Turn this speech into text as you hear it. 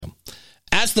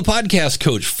Ask the Podcast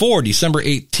Coach for December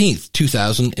 18th,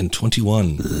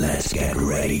 2021. Let's get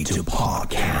ready to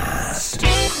podcast.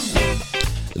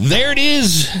 There it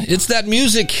is. It's that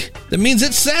music. That means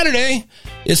it's Saturday.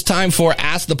 It's time for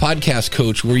Ask the Podcast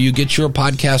Coach, where you get your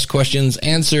podcast questions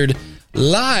answered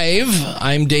live.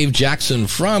 I'm Dave Jackson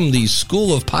from the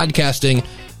School of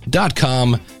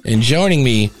Podcasting.com, and joining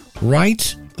me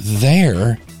right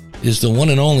there is the one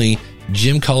and only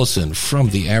Jim Cullison from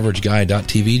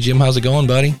theaverageguy.tv. Jim, how's it going,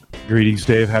 buddy? Greetings,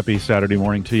 Dave. Happy Saturday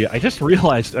morning to you. I just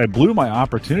realized I blew my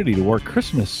opportunity to wear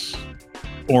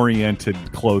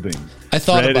Christmas-oriented clothing. I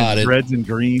thought about it. Reds and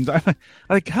greens.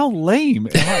 Like, how lame.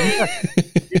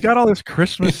 You got all this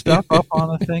Christmas stuff up on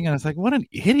the thing, and it's like, what an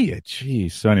idiot.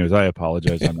 Jeez. So anyways, I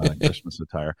apologize. I'm not in Christmas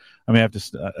attire. I mean, I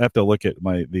have to look at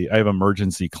I have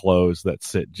emergency clothes that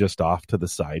sit just off to the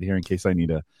side here in case I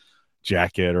need a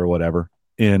jacket or whatever.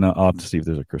 And I'll have to see if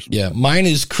there's a Christmas. Yeah, mine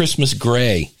is Christmas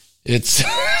gray. It's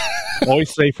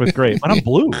always safe with gray. But I'm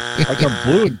blue. Like I'm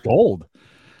blue and gold.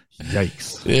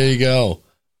 Yikes. There you go.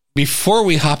 Before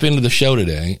we hop into the show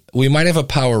today, we might have a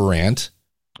power rant.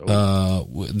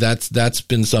 That's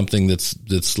been something that's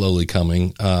slowly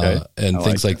coming, and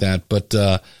things like that.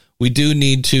 But we do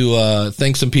need to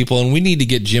thank some people, and we need to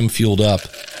get Jim fueled up.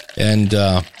 And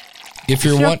if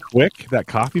you're quick, that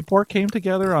coffee pour came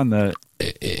together on the.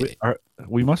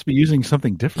 We must be using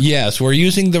something different. Yes, we're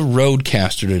using the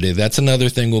Rodecaster today. That's another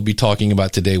thing we'll be talking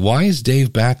about today. Why is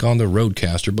Dave back on the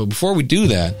Rodecaster? But before we do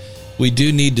that, we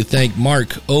do need to thank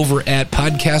Mark over at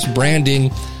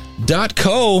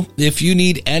podcastbranding.co. If you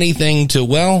need anything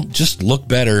to, just look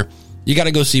better, you got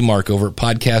to go see Mark over at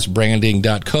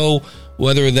podcastbranding.co,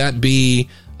 whether that be,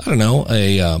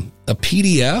 a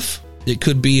PDF, it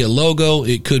could be a logo,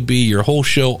 it could be your whole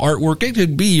show artwork, it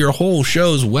could be your whole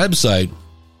show's website.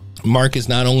 Mark is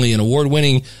not only an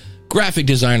award-winning graphic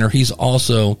designer, he's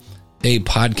also a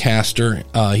podcaster.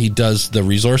 He does the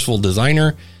Resourceful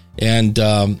Designer, and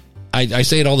I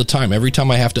say it all the time. Every time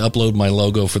I have to upload my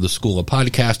logo for the School of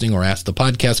Podcasting or Ask the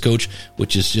Podcast Coach,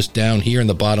 which is just down here in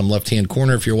the bottom left-hand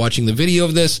corner if you're watching the video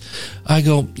of this, I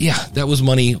go, yeah, that was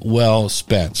money well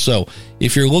spent. So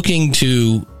if you're looking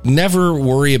to never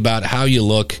worry about how you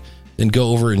look, then go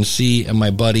over and see my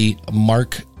buddy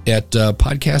Mark at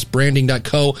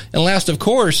podcastbranding.co. And last, of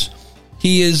course,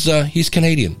 he's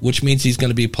Canadian, which means he's going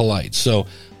to be polite. So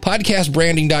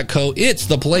podcastbranding.co, it's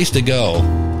the place to go.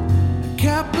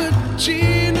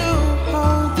 Cappuccino,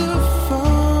 hold the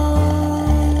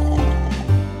phone.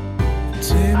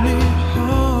 Take me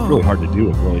home. Really hard to do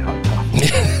with really hot coffee.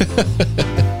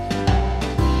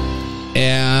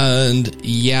 And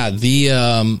yeah,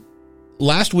 the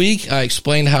last week I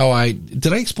explained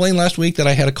did I explain last week that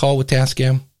I had a call with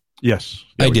Tascam? Yes.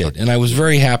 I did. And I was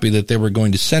very happy that they were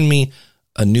going to send me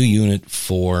a new unit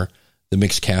for the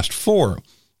Mixcast 4.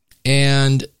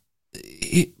 And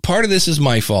part of this is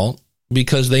my fault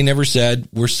because they never said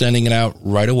we're sending it out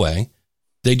right away.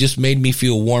 They just made me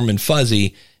feel warm and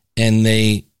fuzzy. And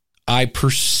I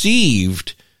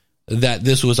perceived that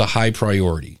this was a high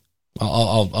priority.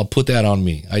 I'll put that on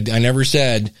me. I never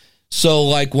said, so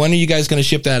like, when are you guys going to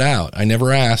ship that out? I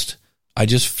never asked. I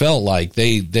just felt like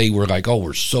they were like, oh,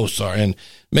 we're so sorry. And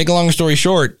make a long story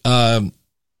short,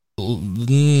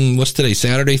 what's today?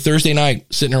 Saturday, Thursday night,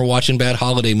 sitting there watching bad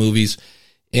holiday movies,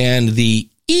 and the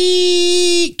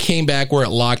came back where it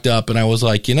locked up, and I was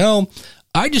like,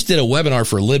 I just did a webinar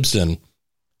for Libsyn.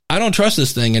 I don't trust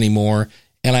this thing anymore,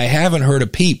 and I haven't heard a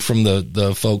peep from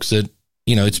the folks that,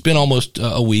 it's been almost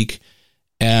a week,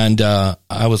 and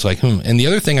I was like, And the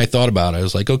other thing I thought about, I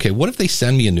was like, okay, what if they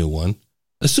send me a new one?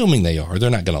 Assuming they are, they're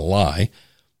not going to lie,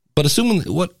 but assuming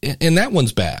and that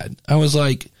one's bad. I was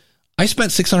like, I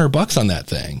spent $600 on that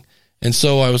thing. And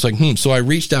so I was like, So I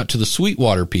reached out to the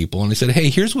Sweetwater people and I said, hey,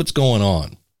 here's what's going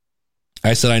on.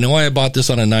 I said, I know I bought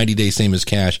this on a 90-day same as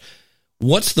cash.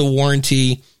 What's the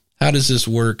warranty? How does this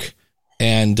work?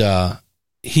 And they're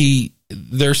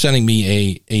sending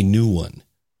me a new one.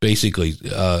 Basically,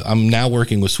 I'm now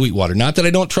working with Sweetwater. Not that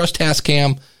I don't trust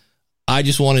Tascam. I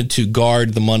just wanted to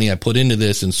guard the money I put into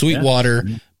this, and Sweetwater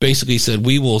basically said,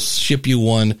 we will ship you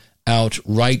one out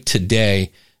right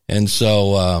today. And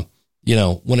so,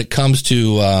 when it comes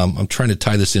to, I'm trying to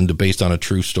tie this into based on a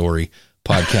true story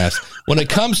podcast. When it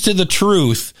comes to the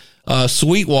truth,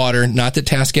 Sweetwater, not that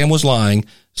Tascam was lying,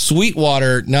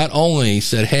 Sweetwater not only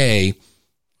said, hey,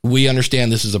 we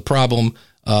understand this is a problem.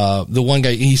 The one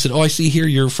guy, he said, oh, I see here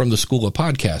you're from the School of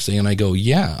Podcasting. And I go,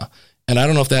 yeah. And I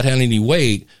don't know if that had any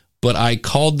weight, but I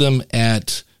called them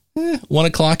at 1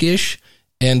 o'clock-ish,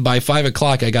 and by 5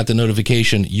 o'clock, I got the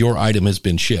notification, your item has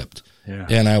been shipped. Yeah.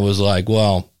 And I was like,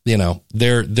 well,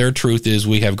 their truth is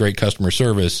we have great customer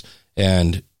service,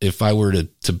 And if I were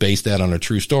to base that on a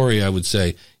true story, I would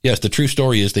say, yes, the true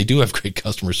story is they do have great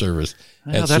customer service.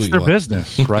 Well, that's their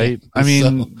business, right? I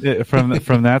mean,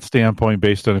 from that standpoint,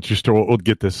 based on a true story, we'll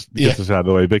get this out of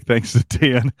the way. Big thanks to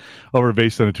Dan over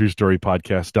based on a true story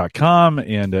podcast.com.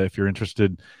 And if you're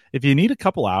interested, if you need a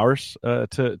couple hours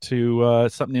to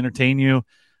something to entertain you,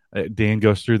 Dan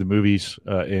goes through the movies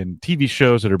and TV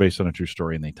shows that are based on a true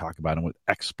story, and they talk about them with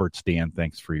experts. Dan,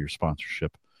 thanks for your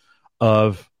sponsorship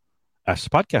of Ask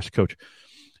the Podcast Coach.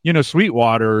 You know,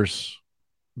 Sweetwater's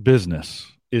business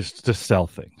is to sell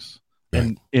things.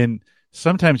 Right. And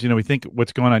sometimes, you know, we think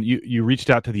what's going on. You reached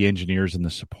out to the engineers and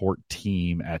the support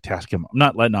team at Tascam. I'm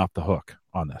not letting off the hook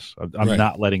on this. I'm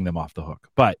not letting them off the hook.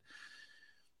 But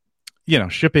you know,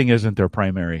 shipping isn't their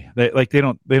primary. They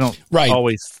don't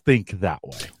always think that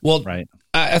way. Well, right.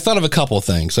 I thought of a couple of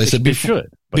things. I said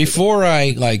before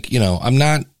I like, you know, I'm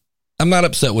not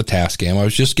upset with Tascam. I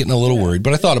was just getting a little worried,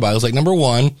 but I thought about it. I was like, number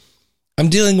one, I'm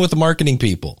dealing with the marketing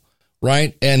people,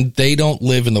 right? And they don't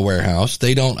live in the warehouse.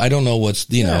 I don't know what's,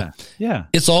 you know,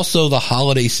 it's also the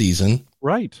holiday season.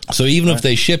 Right. So even if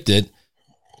they shipped it,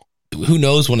 who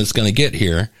knows when it's going to get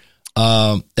here.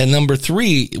 And number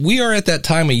three, we are at that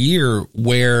time of year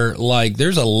where like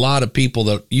there's a lot of people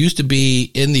that used to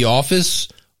be in the office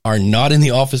are not in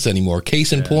the office anymore.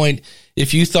 Case in point,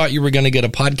 if you thought you were going to get a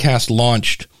podcast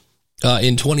launched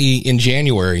in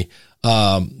January,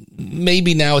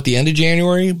 maybe now at the end of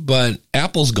January, but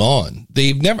Apple's gone.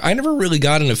 I never really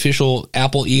got an official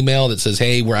Apple email that says,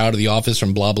 hey, we're out of the office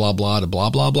from blah, blah, blah to blah,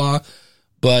 blah, blah.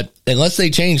 But unless they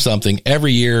change something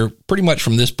every year, pretty much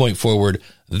from this point forward,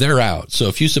 they're out. So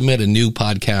if you submit a new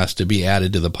podcast to be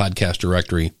added to the podcast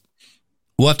directory,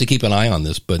 we'll have to keep an eye on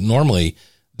this, but normally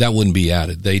that wouldn't be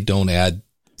added. They don't add,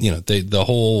 you know, the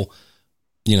whole,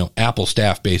 you know, Apple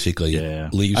staff basically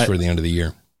leaves for the end of the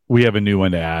year. We have a new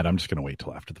one to add. I'm just going to wait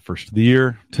till after the first of the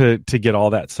year to get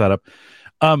all that set up.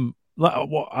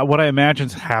 What I imagine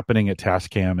is happening at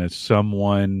Tascam is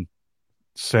someone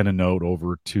sent a note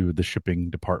over to the shipping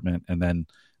department and then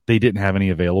they didn't have any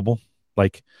available.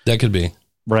 Like that could be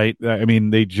right. I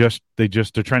mean, they're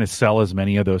trying to sell as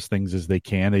many of those things as they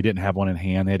can. They didn't have one in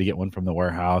hand. They had to get one from the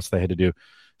warehouse. They had to do,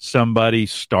 somebody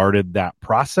started that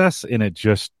process and it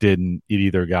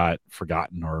either got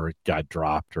forgotten or it got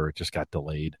dropped or it just got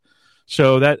delayed.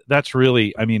 So that's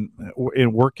really, I mean,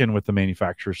 in working with the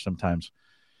manufacturers, sometimes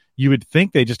you would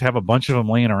think they just have a bunch of them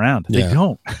laying around. They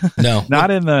don't. No, not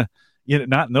in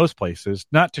those places,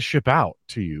 not to ship out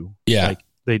to you. Yeah.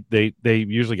 Like they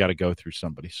usually got to go through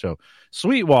somebody. So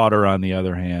Sweetwater, on the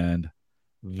other hand,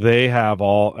 they have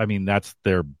that's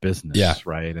their business,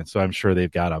 right? And so I'm sure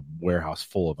they've got a warehouse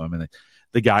full of them. And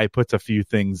the guy puts a few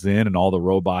things in and all the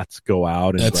robots go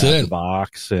out and grab the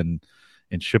box and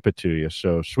ship it to you.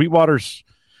 So Sweetwater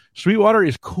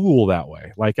is cool that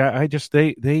way. Like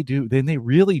they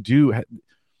really do.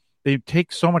 They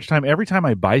take so much time. Every time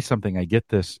I buy something, I get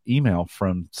this email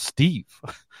from Steve,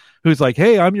 who's like,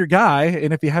 "Hey, I'm your guy,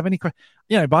 and if you have any questions,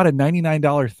 I bought a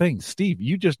 $99 thing. Steve,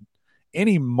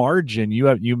 any margin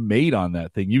you made on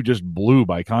that thing, you just blew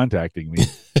by contacting me."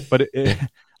 But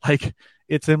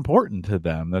it's important to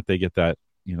them that they get that,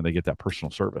 they get that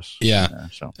personal service. Yeah.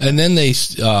 And then they,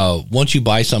 once you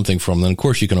buy something from them, of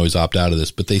course you can always opt out of this,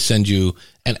 but they send you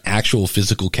an actual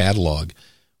physical catalog,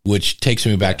 which takes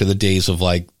me back to the days of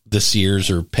like the Sears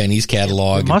or Penny's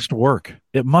catalog. It must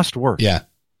work. Yeah.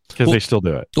 Because they still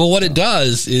do it. Well, what it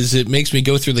does is it makes me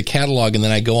go through the catalog and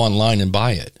then I go online and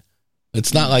buy it.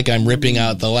 It's not like I'm ripping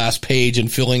out the last page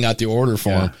and filling out the order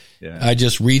form. Yeah. I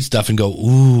just read stuff and go,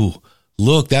 ooh,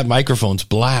 look, that microphone's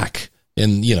black.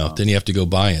 And, then you have to go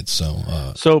buy it.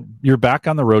 So you're back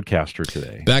on the Rodecaster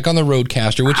today. Back on the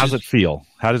Rodecaster. How does it feel?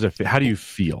 How do you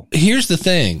feel? Here's the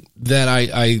thing that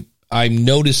I'm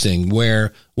noticing,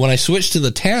 where when I switched to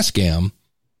the Tascam,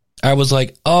 I was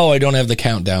like, oh, I don't have the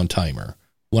countdown timer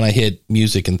when I hit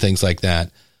music and things like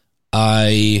that.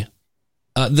 The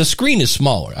screen is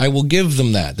smaller. I will give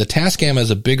them that. The Tascam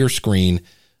has a bigger screen,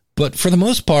 but for the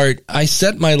most part, I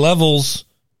set my levels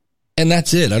and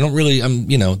that's it. I don't really,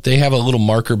 they have a little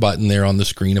marker button there on the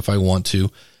screen if I want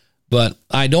to, but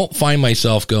I don't find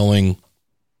myself going,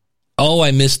 oh,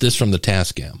 I missed this from the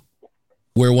Tascam.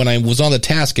 Where when I was on the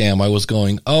Tascam, I was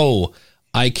going, oh,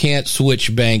 I can't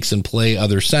switch banks and play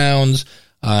other sounds.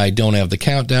 I don't have the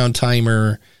countdown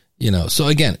timer. So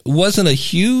again, it wasn't a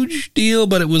huge deal,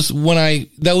 but it was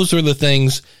those were the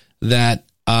things that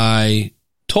I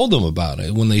told them about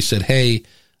it when they said, hey,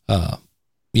 how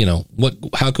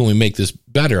can we make this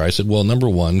better? I said, well, number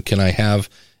one, can I have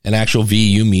an actual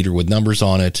VU meter with numbers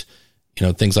on it?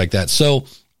 Things like that. So,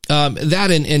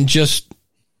 that and just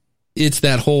it's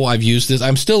that whole, I've used this.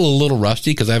 I'm still a little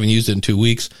rusty because I haven't used it in 2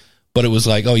 weeks, but it was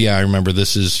like, oh yeah, I remember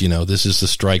this is the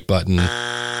strike button,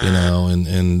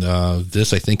 and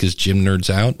this I think is Jim Nerds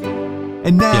Out.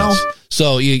 And now, Yes.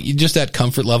 So you just that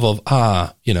comfort level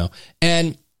of,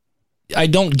 and I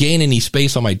don't gain any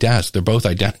space on my desk. They're both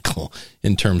identical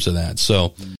in terms of that.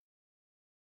 So,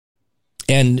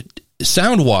 and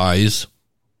sound wise,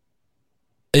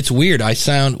 it's weird. I'm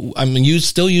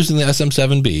still using the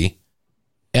SM7B,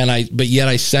 but yet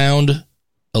I sound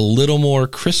a little more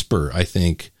crisper, I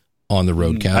think, on the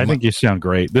Rodecaster. I think you sound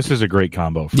great. This is a great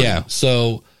combo. Yeah.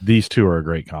 So these two are a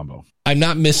great combo. I'm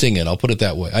not missing it. I'll put it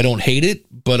that way. I don't hate it,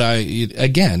 but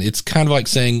it's kind of like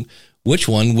saying, which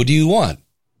one would you want?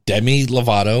 Demi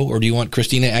Lovato, or do you want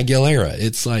Christina Aguilera?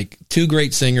 It's like two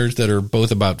great singers that are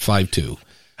both about 5'2".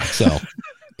 So,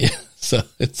 yeah, so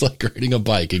it's like riding a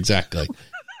bike. Exactly.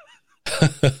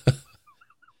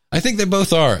 I think they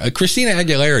both are. Christina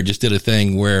Aguilera just did a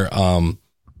thing where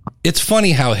it's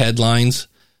funny how headlines,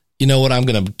 you know what, I'm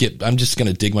just going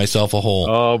to dig myself a hole.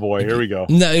 Oh boy, here we go.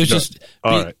 No, it was just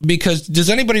right. Because does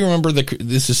anybody remember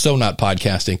this is so not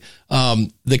podcasting.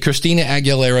 The Christina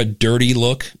Aguilera Dirty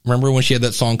look. Remember when she had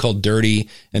that song called Dirty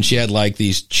and she had like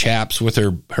these chaps with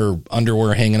her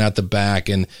underwear hanging out the back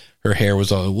and her hair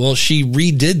was all, well, she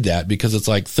redid that because it's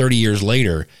like 30 years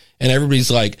later and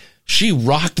everybody's like, she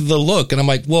rocked the look. And I'm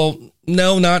like, well,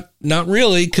 no, not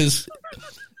really. Cause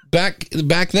back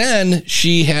then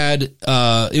she had,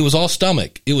 it was all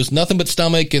stomach. It was nothing but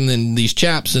stomach and then these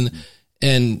chaps and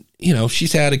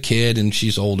she's had a kid and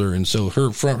she's older. And so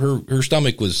her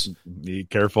stomach was, Be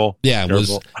careful. yeah,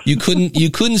 Careful. was, you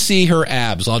couldn't see her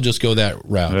abs. I'll just go that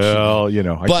route. Well,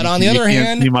 But on the other you can't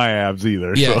hand- see my abs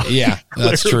either. Yeah, so. yeah,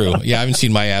 that's true. Yeah, I haven't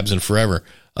seen my abs in forever.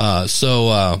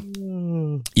 So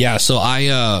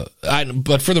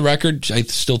but for the record, I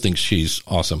still think she's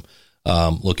awesome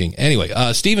looking. Anyway,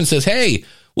 Steven says, hey,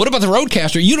 what about the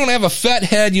Rodecaster? You don't have a FET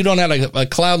head. You don't have a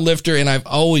cloud lifter. And I've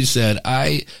always said,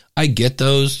 I get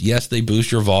those. Yes, they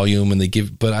boost your volume and they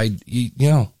give, but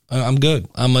I'm good.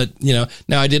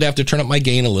 Now I did have to turn up my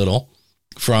gain a little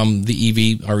from the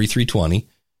EV RE320,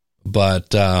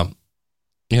 but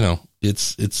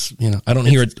it's I don't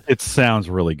hear it. It sounds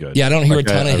really good. Yeah, I don't hear Like, a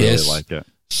ton I of really hiss. like it.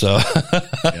 So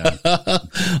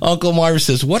Uncle Marv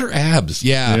says, what are abs?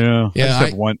 Yeah.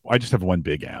 I just have one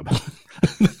big ab.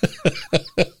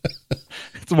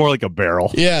 It's more like a barrel.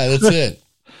 Yeah, that's it.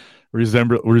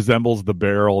 Resembles the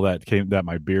barrel that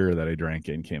my beer that I drank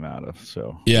in came out of.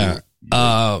 So Yeah.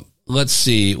 Let's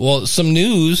see. Well, some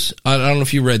news. I don't know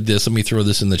if you read this. Let me throw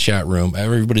this in the chat room.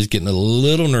 Everybody's getting a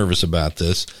little nervous about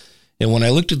this. And when I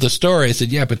looked at the story, I said,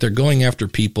 yeah, but they're going after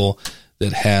people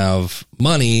that have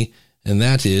money. And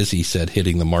that is, he said,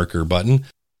 hitting the marker button.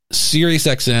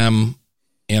 SiriusXM,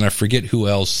 and I forget who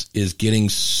else, is getting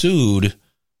sued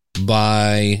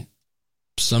by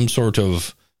some sort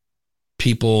of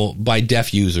people, by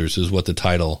deaf users is what the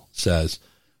title says.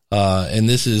 And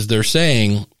they're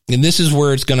saying, and this is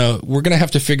where we're going to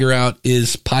have to figure out,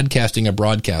 is podcasting a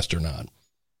broadcast or not?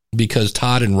 Because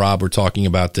Todd and Rob were talking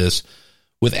about this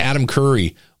with Adam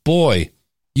Curry. Boy,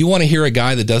 you want to hear a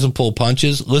guy that doesn't pull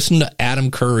punches? Listen to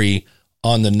Adam Curry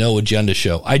on the No Agenda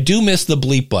show. I do miss the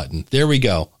bleep button. There we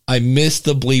go. I missed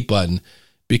the bleep button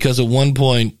because at one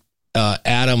point,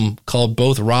 Adam called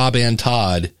both Rob and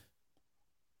Todd.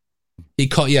 He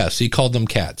called them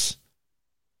cats.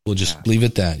 We'll just leave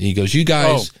it that. He goes, you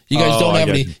guys don't have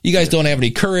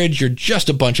any courage. You're just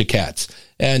a bunch of cats.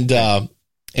 And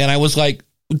I was like,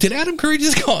 did Adam Curry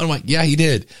just call? I'm like, yeah, he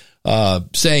did.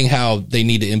 Saying how they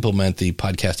need to implement the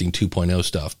podcasting 2.0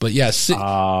 stuff. But yeah.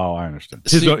 I understand.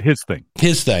 His thing.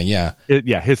 His thing. Yeah.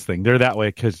 His thing. They're that way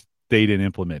because they didn't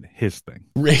implement his thing.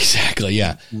 Exactly.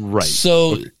 Yeah. Right.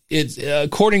 So it's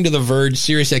according to The Verge,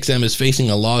 SiriusXM is facing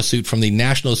a lawsuit from the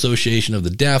National Association of the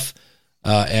Deaf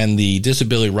and the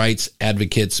disability rights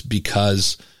advocates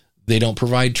because they don't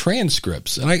provide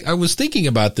transcripts. And I was thinking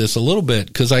about this a little bit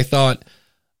because I thought,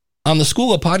 on the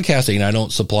School of Podcasting, I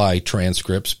don't supply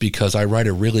transcripts because I write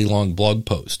a really long blog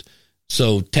post.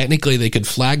 So technically they could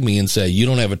flag me and say, you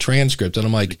don't have a transcript. And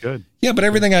I'm like, yeah, but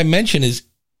everything I mention is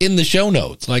in the show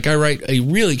notes. Like I write a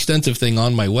really extensive thing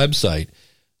on my website.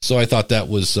 So I thought that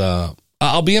was,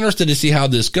 I'll be interested to see how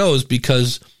this goes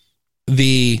because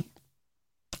the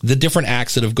different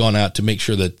acts that have gone out to make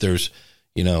sure that there's,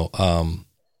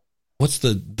 what's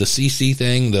the CC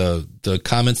thing? The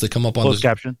comments that come up on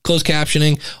closed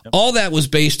captioning. Yep. All that was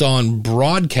based on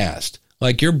broadcast.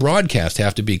 Like your broadcast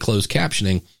have to be closed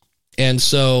captioning. And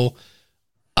so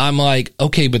I'm like,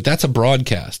 okay, but that's a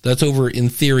broadcast. That's over, in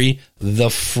theory, the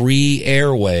free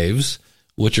airwaves,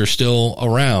 which are still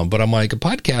around. But I'm like, a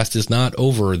podcast is not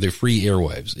over the free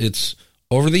airwaves. It's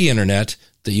over the internet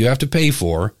that you have to pay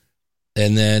for.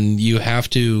 And then you have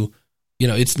to,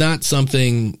 it's not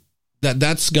something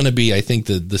that's going to be, I think,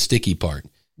 the sticky part,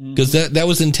 because that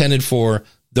was intended for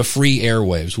the free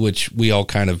airwaves, which we all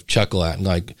kind of chuckle at. And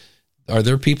like, are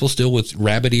there people still with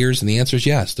rabbit ears? And the answer is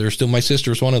yes. There's still, my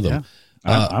sister's one of them.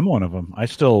 Yeah. I'm one of them.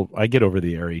 I get over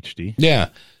the air HD. Yeah.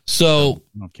 So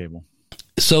not cable.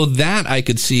 So that I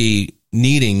could see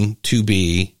needing to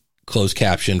be closed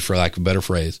captioned, for lack of a better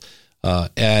phrase.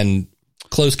 And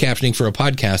closed captioning for a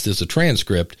podcast is a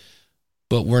transcript,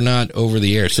 but we're not over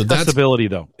the air. So that's accessibility,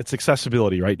 though. It's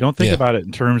accessibility, right? Don't think about it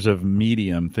in terms of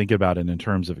medium. Think about it in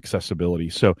terms of accessibility.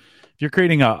 So if you're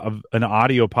creating an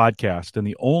audio podcast and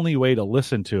the only way to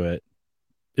listen to it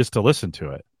is to listen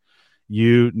to it,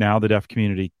 the deaf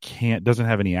community doesn't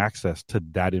have any access to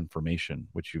that information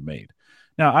which you made.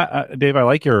 Now, Dave, I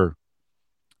like your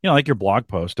blog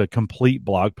post, a complete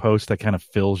blog post that kind of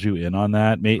fills you in on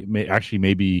that.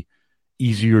 May be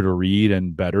easier to read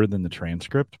and better than the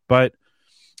transcript, but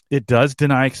it does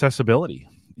deny accessibility.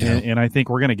 Yeah. And I think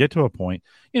we're going to get to a point,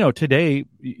 today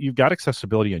you've got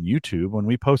accessibility on YouTube. When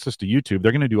we post this to YouTube,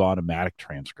 they're going to do automatic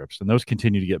transcripts, and those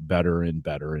continue to get better and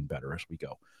better and better as we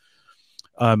go.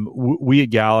 We at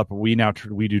Gallup,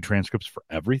 we do transcripts for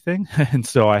everything. And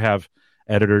so I have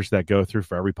editors that go through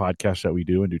for every podcast that we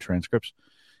do and do transcripts.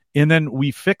 And then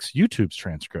we fix YouTube's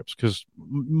transcripts, because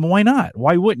why not?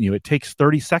 Why wouldn't you? It takes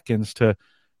 30 seconds to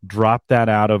drop that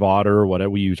out of Otter or whatever.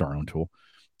 We use our own tool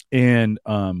and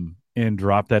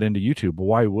drop that into YouTube.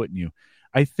 Why wouldn't you?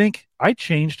 I think I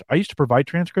used to provide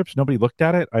transcripts. Nobody looked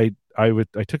at it. I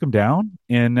took them down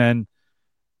and then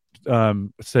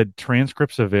said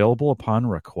transcripts available upon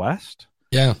request.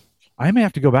 Yeah. I may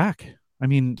have to go back. I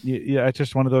mean, yeah, it's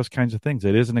just one of those kinds of things.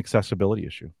 It is an accessibility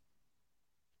issue.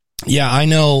 Yeah, I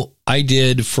know. I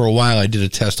did a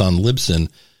test on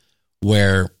Libsyn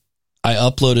where I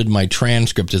uploaded my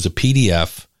transcript as a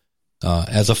PDF,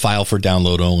 as a file for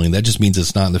download only. That just means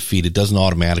it's not in the feed. It doesn't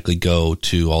automatically go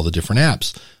to all the different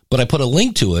apps. But I put a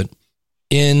link to it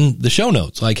in the show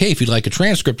notes. Like, hey, if you'd like a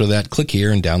transcript of that, click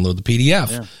here and download the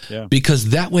PDF. Yeah. Because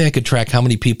that way I could track how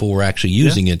many people were actually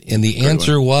using it. And the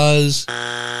answer was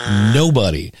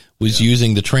nobody was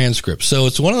using the transcript. So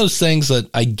it's one of those things that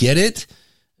I get it.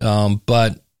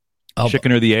 But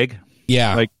chicken or the egg?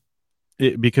 Yeah.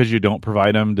 Because you don't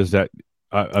provide them, does that,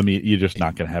 you're just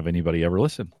not going to have anybody ever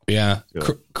listen. Yeah.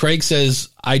 So. Craig says,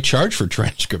 I charge for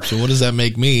transcripts. So what does that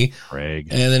make me? Craig.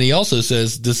 And then he also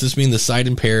says, does this mean the sight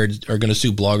impaired are going to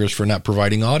sue bloggers for not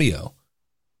providing audio?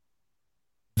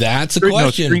 That's a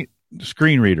question. No,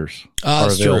 screen readers are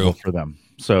available true. for them.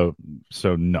 So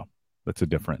no, that's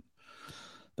different.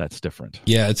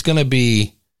 Yeah. It's going to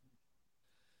be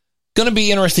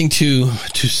interesting to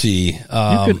see.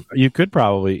 You could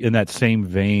probably, in that same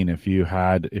vein, if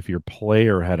your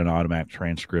player had an automatic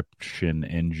transcription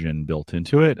engine built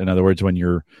into it. In other words,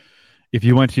 if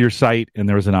you went to your site and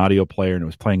there was an audio player and it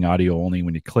was playing audio only,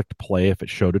 when you clicked play, if it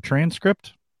showed a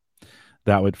transcript,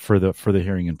 that would, for the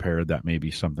hearing impaired, that may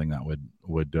be something that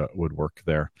would work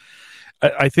there.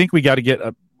 I think we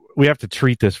have to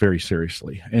treat this very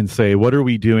seriously and say, what are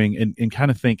we doing? And kind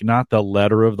of think not the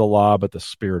letter of the law, but the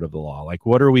spirit of the law. Like,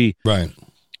 what are we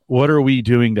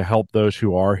doing to help those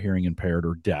who are hearing impaired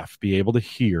or deaf be able to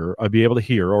hear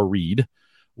or read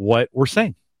what we're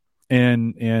saying?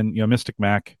 And Mystic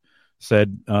Mac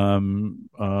said, I'm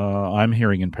a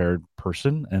hearing impaired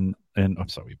person, and I'm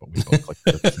sorry, but we both clicked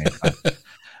at the same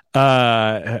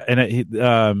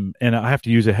time. And I have to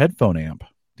use a headphone amp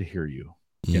to hear you.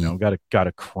 Got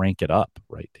to crank it up,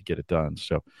 right, to get it done.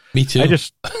 So me too.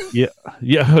 Yeah,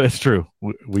 it's true.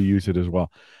 We use it as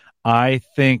well. I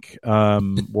think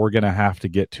we're going to have to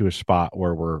get to a spot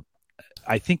where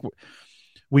I think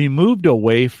we moved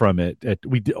away from it.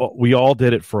 We all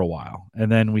did it for a while,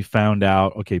 and then we found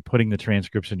out, okay, putting the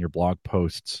transcripts in your blog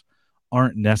posts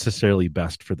aren't necessarily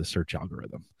best for the search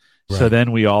algorithm. Right. So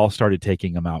then we all started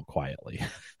taking them out quietly.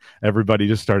 Everybody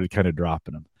just started kind of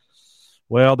dropping them.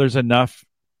 Well, there's enough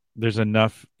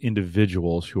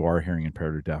individuals who are hearing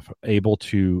impaired or deaf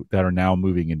that are now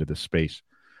moving into this space.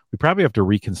 We probably have to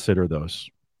reconsider those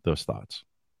thoughts.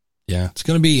 Yeah, it's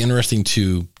going to be interesting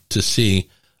to see.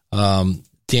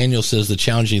 Daniel says the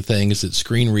challenging thing is that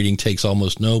screen reading takes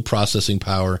almost no processing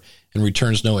power and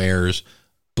returns no errors,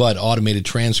 but automated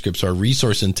transcripts are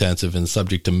resource intensive and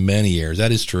subject to many errors.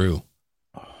 That is true.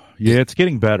 Yeah, it's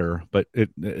getting better, but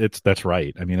that's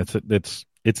right. I mean,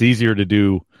 it's easier to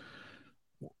do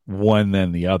one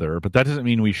than the other, but that doesn't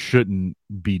mean we shouldn't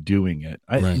be doing it.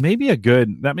 That may be a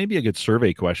good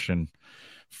survey question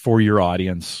for your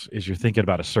audience as you're thinking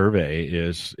about a survey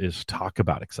is talk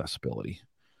about accessibility.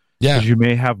 Yeah. 'Cause you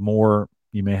may have more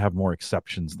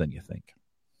exceptions than you think.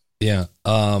 Yeah.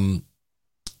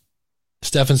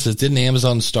 Stefan says, didn't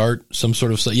Amazon start some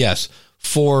sort of, yes,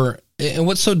 and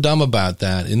what's so dumb about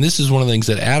that? And this is one of the things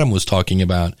that Adam was talking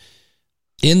about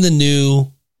in the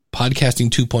new Podcasting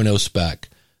 2.0 spec.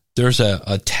 There's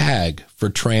a tag for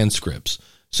transcripts.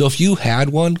 So if you had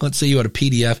one, let's say you had a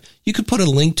PDF, you could put a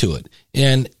link to it.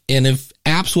 And if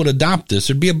apps would adopt this,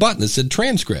 there'd be a button that said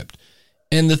transcript.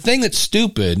 And the thing that's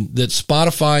stupid that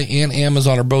Spotify and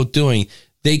Amazon are both doing,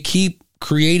 they keep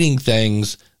creating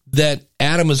things that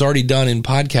Adam has already done in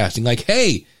podcasting. Like,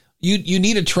 hey, you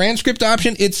need a transcript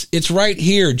option? It's right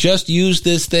here. Just use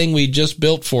this thing we just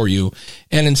built for you.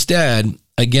 And instead,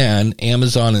 again,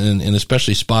 Amazon and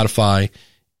especially Spotify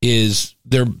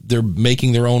they're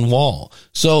making their own wall.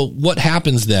 So what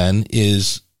happens then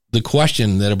is the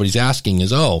question that everybody's asking is,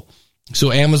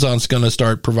 so Amazon's going to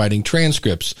start providing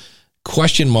transcripts, ?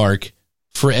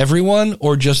 For everyone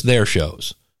or just their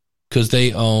shows? Because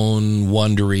they own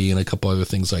Wondery and a couple other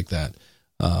things like that.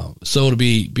 So it'll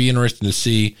be interesting to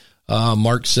see.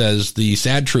 Mark says the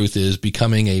sad truth is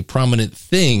becoming a prominent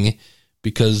thing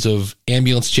because of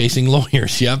ambulance chasing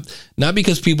lawyers. Yep. Not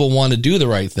because people want to do the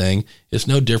right thing. It's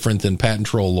no different than patent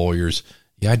troll lawyers.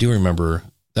 Yeah, I do remember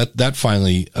that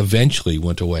finally eventually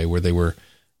went away, where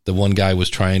the one guy was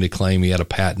trying to claim he had a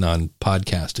patent on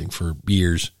podcasting for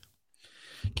years.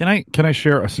 Can I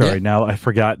share? Sorry, Yeah. Now I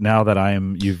forgot. Now that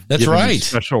That's given me right.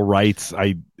 special rights,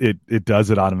 it does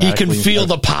it You automatically. can feel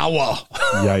the power.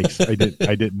 Yikes!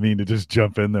 I didn't mean to just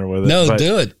jump in there with it. No, but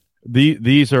do it.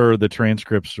 These are the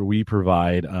transcripts we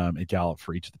provide at Gallup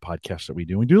for each of the podcasts that we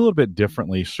do. We do a little bit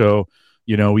differently. So,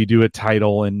 we do a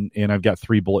title and I've got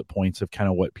 3 bullet points of kind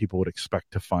of what people would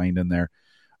expect to find in there.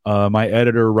 My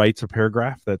editor writes a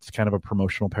paragraph that's kind of a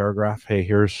promotional paragraph. Hey,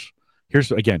 here's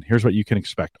what you can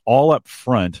expect, all up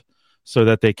front, so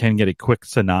that they can get a quick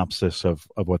synopsis of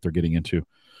what they're getting into.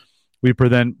 We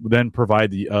then provide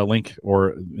the link,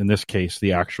 or in this case,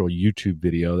 the actual YouTube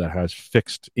video that has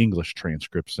fixed English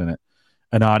transcripts in it,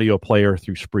 an audio player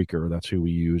through Spreaker. That's who we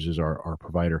use as our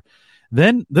provider.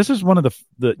 Then this is one of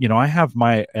the I have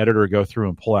my editor go through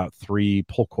and pull out 3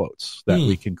 pull quotes that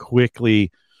we can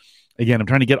quickly. Again, I'm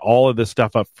trying to get all of this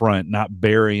stuff up front, not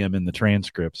bury them in the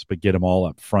transcripts, but get them all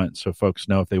up front so folks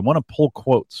know if they want to pull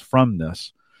quotes from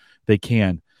this, they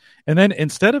can. And then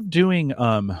instead of doing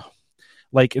a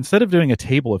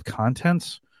table of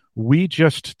contents, we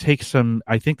just take some,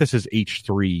 I think this is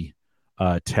H3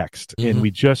 text, and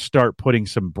we just start putting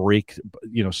some breaks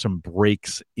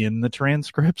in the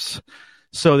transcripts.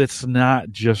 So it's not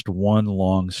just one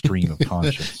long stream of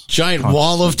conscience. Giant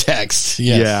wall of text.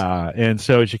 Yes. Yeah. And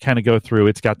so as you kind of go through,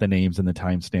 it's got the names and the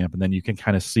timestamp, and then you can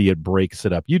kind of see it breaks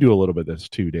it up. You do a little bit of this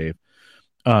too, Dave.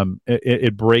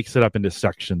 It breaks it up into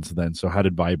sections then. So how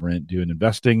did Vibrant do in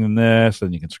investing in this?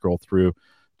 And you can scroll through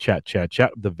chat,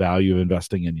 the value of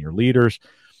investing in your leaders.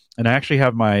 And I actually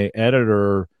have my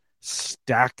editor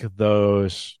stack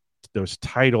those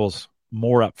titles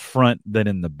more up front than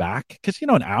in the back, because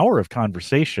an hour of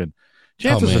conversation,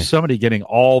 chances of somebody getting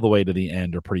all the way to the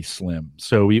end are pretty slim.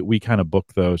 So we kind of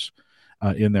book those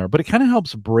in there, but it kind of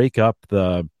helps break up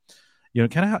the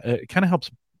kind of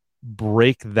helps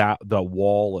break the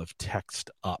wall of text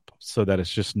up, so that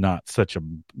it's just not such a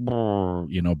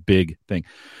big thing.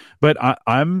 But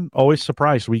I'm always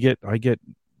surprised. I get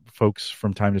folks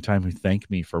from time to time who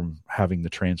thank me for having the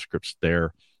transcripts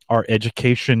there. Our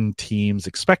education teams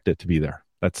expect it to be there.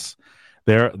 That's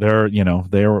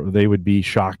they would be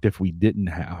shocked if we didn't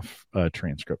have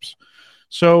transcripts.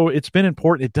 So it's been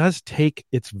important.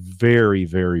 It's very,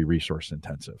 very resource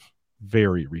intensive,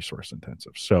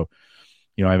 So,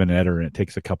 I have an editor, and it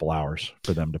takes a couple hours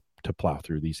for them to plow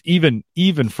through these, even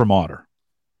from Otter.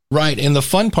 Right. And the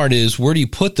fun part is, where do you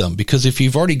put them? Because if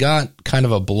you've already got kind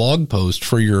of a blog post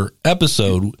for your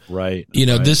episode, right.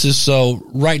 This is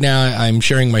right now I'm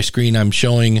sharing my screen. I'm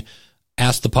showing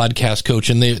Ask the Podcast Coach,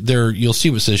 and you'll see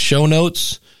what says show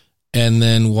notes and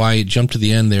then why it jumped to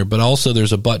the end there. But also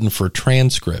there's a button for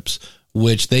transcripts,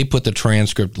 which they put the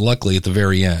transcript luckily at the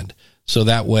very end. So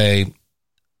that way,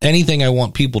 anything I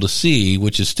want people to see,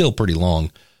 which is still pretty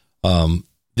long,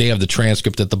 they have the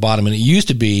transcript at the bottom. And it used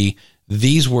to be,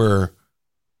 these were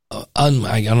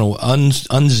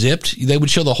unzipped. They would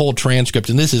show the whole transcript,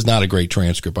 and this is not a great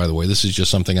transcript, by the way. This is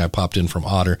just something I popped in from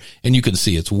Otter, and you can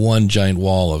see it's one giant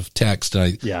wall of text.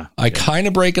 And I kind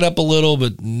of break it up a little,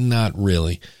 but not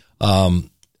really.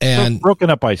 And broken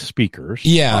up by speakers,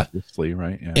 obviously,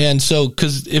 right? Yeah. And so,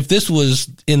 because if this was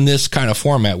in this kind of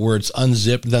format where it's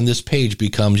unzipped, then this page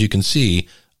becomes, you can see,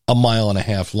 a mile and a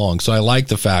half long. So I like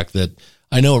the fact that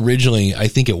I know originally I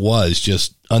think it was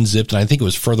just unzipped, and I think it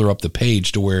was further up the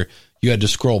page to where you had to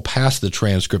scroll past the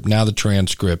transcript. Now the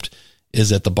transcript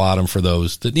is at the bottom for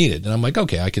those that need it. And I'm like,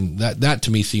 okay, I can, that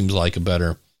to me seems like a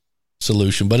better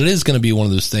solution, but it is going to be one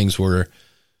of those things where,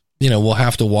 we'll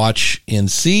have to watch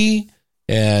and see.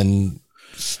 And,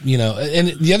 and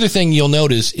the other thing you'll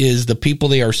notice is the people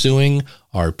they are suing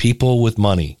are people with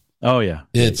money. Oh yeah.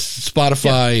 It's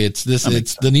Spotify. Yeah. It's this,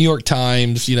 it's the New York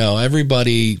Times,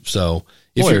 everybody. So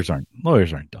lawyers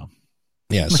aren't dumb.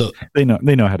 Yeah. So they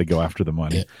know how to go after the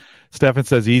money. Yeah. Stefan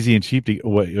says easy and cheap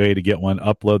way to get one.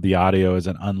 Upload the audio as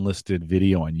an unlisted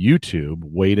video on YouTube.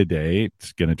 Wait a day.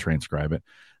 It's going to transcribe it.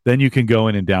 Then you can go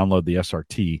in and download the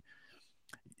SRT.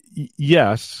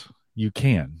 Yes, you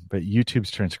can, but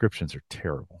YouTube's transcriptions are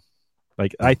terrible.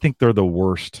 Like, I think they're the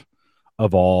worst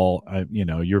of all.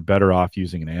 You're better off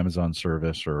using an Amazon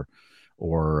service or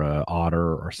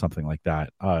Otter or something like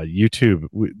that. YouTube,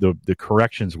 the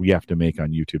corrections we have to make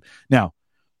on YouTube. Now,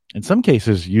 in some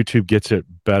cases, YouTube gets it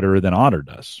better than Otter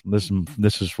does.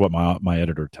 This is what my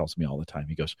editor tells me all the time.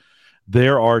 He goes,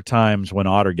 there are times when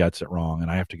Otter gets it wrong, and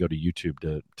I have to go to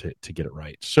YouTube to get it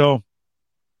right. So,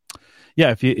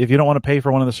 yeah, if you don't want to pay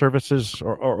for one of the services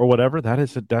or whatever, that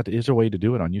is a way to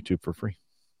do it on YouTube for free.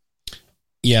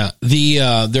 Yeah,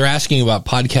 they're asking about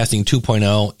Podcasting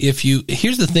 2.0.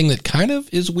 Here's the thing that kind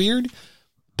of is weird.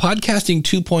 Podcasting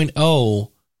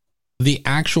 2.0, the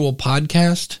actual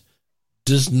podcast,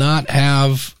 does not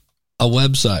have a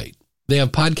website. They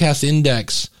have Podcast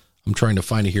Index. I'm trying to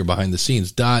find it here behind the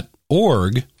scenes,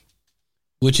 .org,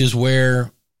 which is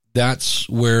that's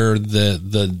where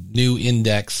the new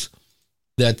index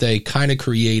that they kind of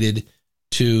created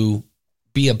to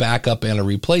be a backup and a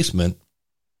replacement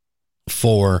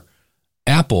for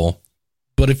Apple.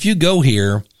 But if you go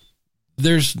here,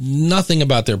 there's nothing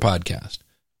about their podcast,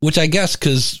 which I guess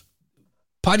because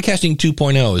Podcasting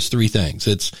 2.0 is three things.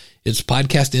 It's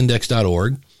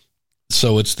podcastindex.org.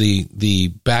 So it's the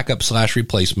backup /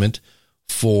 replacement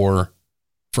for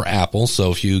Apple.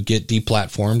 So if you get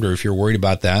deplatformed or if you're worried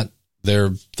about that,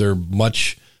 they're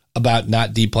much about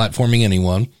not deplatforming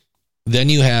anyone. Then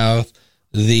you have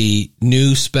the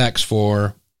new specs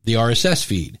for the RSS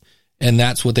feed. And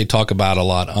that's what they talk about a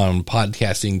lot on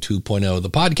Podcasting 2.0, the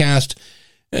podcast.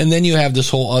 And then you have this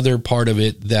whole other part of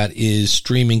it that is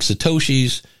streaming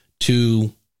Satoshis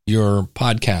to your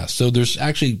podcast. So there's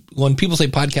actually, when people say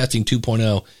Podcasting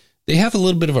 2.0, they have a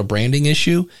little bit of a branding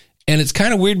issue. And it's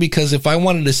kind of weird because if I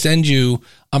wanted to send you,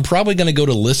 I'm probably going to go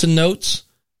to Listen Notes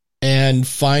and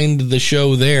find the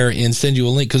show there and send you a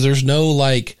link, because there's no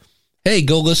like, hey,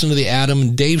 go listen to the Adam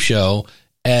and Dave show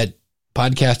at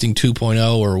Podcasting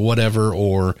 2.0 or whatever,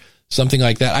 or something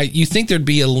like that. You think there'd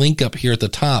be a link up here at the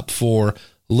top for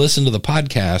listen to the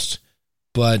podcast,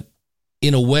 but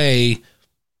in a way,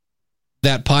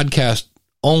 that podcast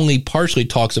only partially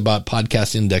talks about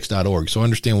podcastindex.org. So I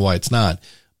understand why it's not,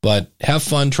 but have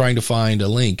fun trying to find a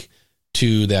link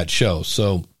to that show.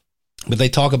 So, but they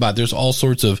talk about, there's all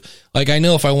sorts of, like, I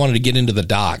know if I wanted to get into the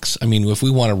docs, I mean, if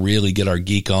we want to really get our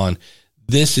geek on,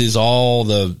 this is all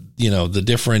the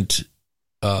different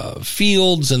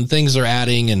fields and things they're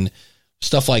adding and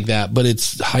stuff like that, but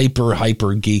it's hyper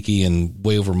geeky and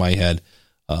way over my head.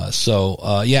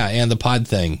 Yeah. And the pod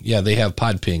thing. Yeah. They have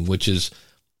Podping, which is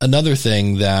another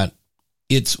thing that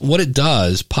it's what it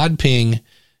does. Podping,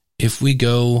 if we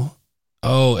go,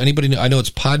 anybody know? I know it's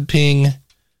Podping.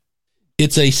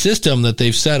 It's a system that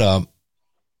they've set up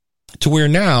to where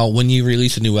now when you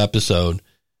release a new episode,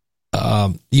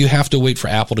 you have to wait for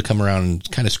Apple to come around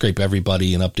and kind of scrape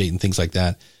everybody and update and things like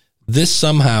that. This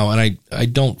somehow, and I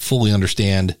don't fully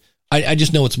understand, I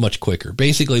just know it's much quicker.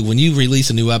 Basically, when you release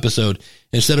a new episode,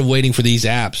 instead of waiting for these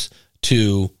apps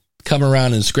to come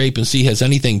around and scrape and see has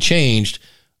anything changed,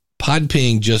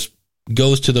 Podping just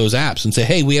goes to those apps and say,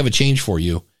 hey, we have a change for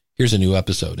you. Here's a new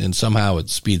episode. And somehow it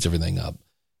speeds everything up.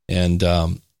 And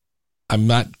I'm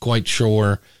not quite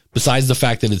sure, besides the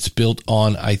fact that it's built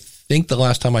on, I think the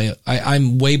last time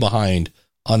I'm way behind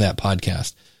on that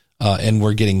podcast, and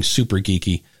we're getting super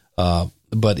geeky,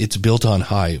 but it's built on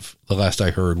Hive, the last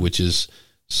I heard, which is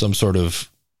some sort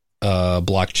of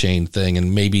blockchain thing,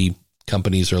 and maybe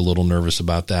companies are a little nervous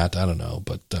about that. I don't know,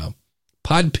 but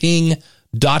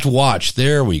podping.watch,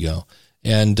 there we go.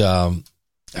 And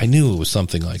I knew it was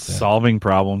something like that. Solving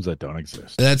problems that don't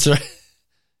exist. That's right.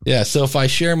 Yeah, so if I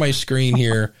share my screen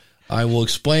here, I will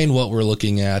explain what we're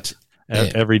looking at.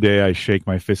 Every day I shake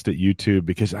my fist at YouTube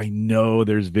because I know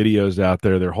there's videos out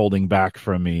there they're holding back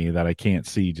from me that I can't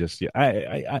see just yet.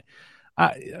 I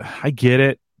get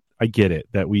it. I get it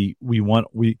that we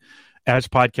as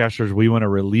podcasters, we want to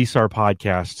release our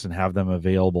podcasts and have them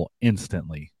available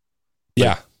instantly.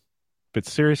 Yeah. But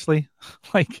seriously,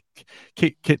 like,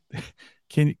 can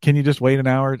you just wait an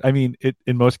hour? I mean,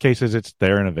 in most cases, it's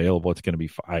there and available. It's going to be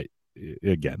fine.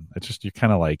 Again, it's just, you're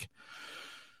kind of like,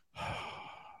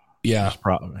 yeah,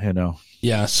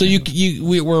 yeah. So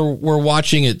we're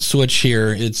watching it switch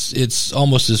here. It's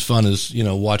almost as fun as,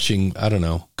 watching, I don't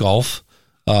know, golf.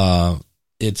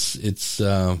 It's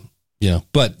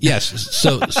but yes.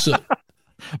 So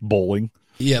bowling.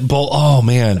 Yeah. Oh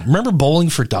man. Remember bowling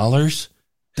for $?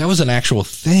 That was an actual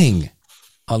thing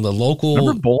on the local.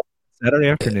 Remember bowling Saturday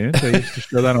afternoon? They used to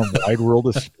show that on Wide World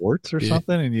of Sports or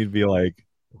something. And you'd be like,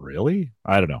 really?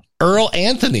 I don't know. Earl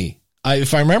Anthony,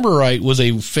 if I remember right, was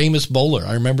a famous bowler.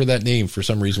 I remember that name for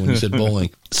some reason when you said bowling.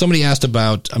 Somebody asked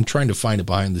about, I'm trying to find it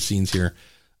behind the scenes here,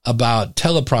 about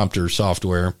teleprompter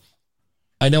software.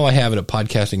 I know I have it at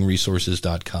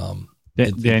podcastingresources.com.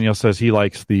 Daniel says he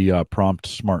likes the Prompt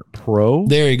Smart Pro.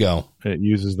 There you go. It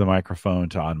uses the microphone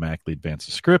to automatically advance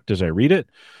the script as I read it.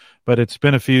 But it's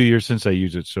been a few years since I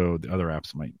use it, so the other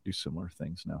apps might do similar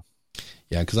things now.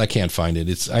 Yeah, because I can't find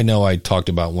it. I know I talked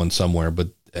about one somewhere, but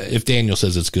if Daniel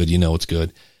says it's good, it's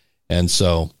good. And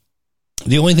so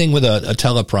the only thing with a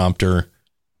teleprompter,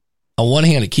 on one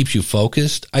hand, it keeps you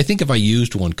focused. I think if I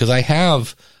used one, because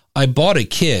I bought a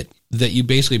kit that you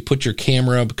basically put your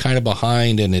camera kind of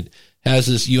behind, and it has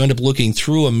this, you end up looking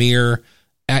through a mirror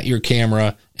at your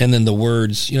camera, and then the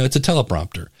words, it's a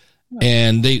teleprompter.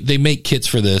 And they make kits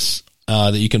for this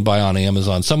that you can buy on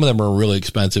Amazon. Some of them are really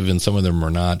expensive and some of them are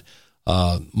not.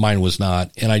 Mine was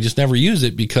not. And I just never use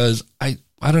it because I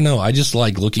don't know. I just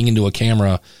like looking into a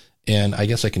camera, and I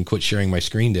guess I can quit sharing my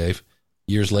screen, Dave,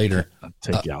 years later. I'll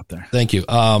take you out there. Thank you.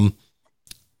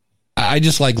 I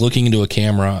just like looking into a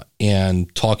camera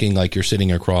and talking like you're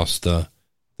sitting across the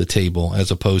table,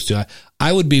 as opposed to,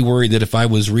 I would be worried that if I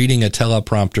was reading a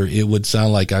teleprompter, it would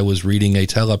sound like I was reading a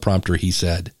teleprompter, he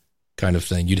said, kind of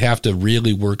thing. You'd have to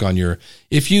really work on I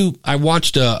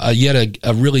watched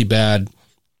a really bad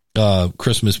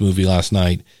Christmas movie last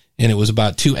night, and it was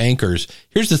about two anchors.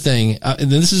 Here's the thing, and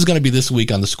this is going to be this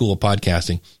week on the School of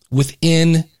Podcasting.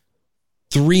 Within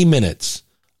 3 minutes,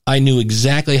 I knew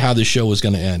exactly how the show was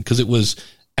going to end, because it was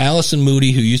Allison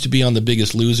Moody, who used to be on The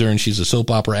Biggest Loser, and she's a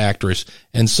soap opera actress,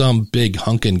 and some big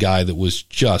hunkin' guy that was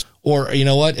just, or you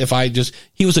know what,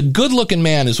 he was a good looking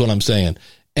man is what I'm saying.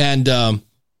 And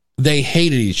they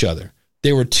hated each other.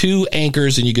 They were two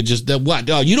anchors, and you could just, what?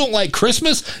 Oh, you don't like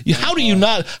Christmas? How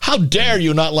dare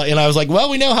you not like? And I was like, well,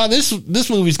 we know how this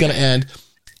movie's going to end.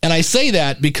 And I say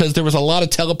that because there was a lot of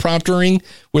telepromptering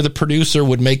where the producer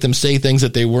would make them say things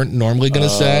that they weren't normally going to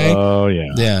say. Oh,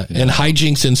 yeah. Yeah. And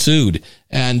hijinks ensued.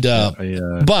 And,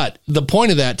 but the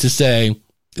point of that to say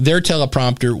their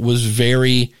teleprompter was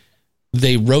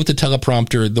they wrote the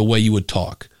teleprompter the way you would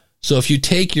talk. So if you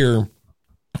take your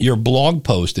blog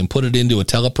post and put it into a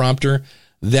teleprompter,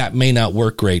 that may not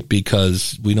work great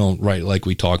because we don't write like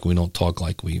we talk. We don't talk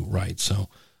like we write. So,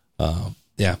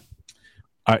 yeah.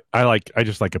 I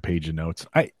just like a page of notes.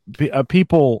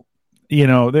 People,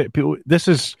 this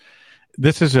is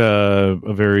a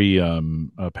very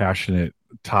passionate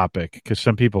topic, because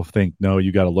some people think, no,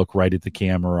 you got to look right at the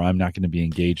camera, or I'm not going to be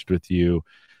engaged with you.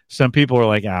 Some people are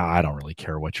like, I don't really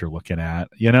care what you're looking at.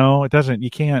 You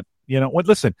can't,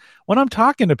 listen, when I'm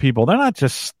talking to people, they're not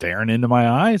just staring into my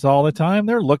eyes all the time.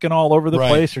 They're looking all over the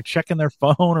place, or checking their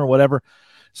phone or whatever.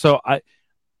 So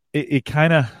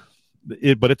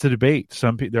but it's a debate.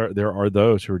 Some people, there are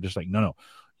those who are just like, no,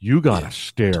 you got to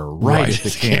stare right at the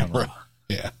camera.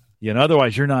 Yeah.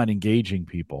 Otherwise you're not engaging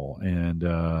people.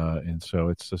 And so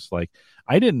it's just like,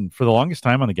 for the longest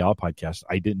time on the Gala podcast,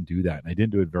 I didn't do that, and I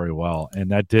didn't do it very well. And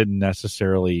that didn't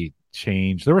necessarily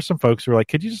change. There were some folks who were like,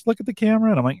 could you just look at the camera?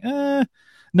 And I'm like,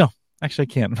 no, actually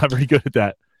I can't. I'm not very good at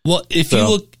that. Well, if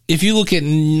you look at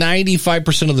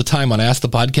 95% of the time on Ask the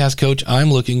Podcast Coach,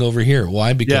 I'm looking over here.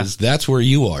 Why? Because that's where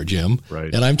you are, Jim.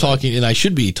 Right. And I'm talking, and I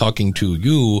should be talking to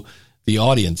you, the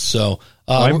audience. So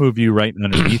I move you right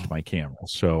underneath my camera.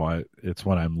 So it's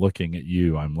when I'm looking at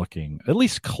you, I'm looking at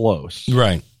least close.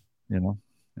 Right. Yeah.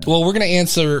 Well, we're going to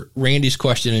answer Randy's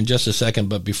question in just a second,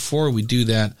 but before we do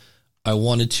that, I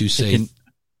wanted to say,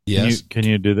 yes. Can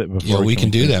you do that before? Yeah, we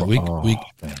can do that.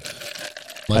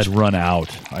 I'd run out.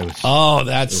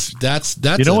 That's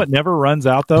what never runs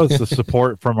out though? It's the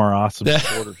support from our awesome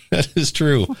supporters. That is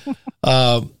true.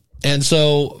 And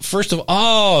so first of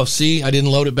all, see, I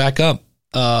didn't load it back up.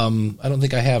 I don't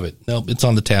think I have it. Nope, it's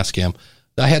on the Tascam.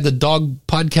 I had the dog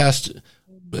podcast.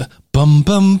 Bum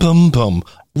bum bum bum.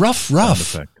 Rough.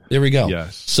 There we go.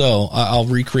 Yes. So I'll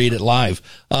recreate it live.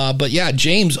 But yeah,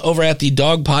 James over at the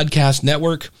Dog Podcast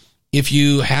Network. if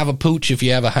you have a pooch, if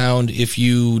you have a hound, if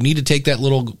you need to take that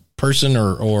little person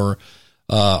or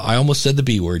I almost said the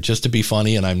B word just to be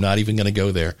funny, and I'm not even going to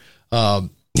go there.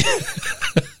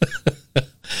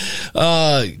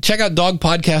 Check out Dog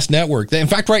Podcast Network. In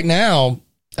fact, right now,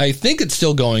 I think it's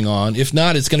still going on. If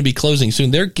not, it's going to be closing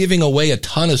soon. They're giving away a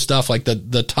ton of stuff, like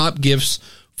the top gifts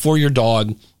for your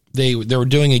dog. They were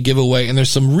doing a giveaway, and there's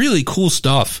some really cool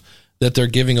stuff that they're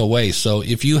giving away. So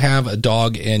if you have a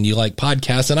dog and you like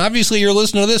podcasts, and obviously you're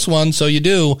listening to this one, so you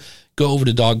do, go over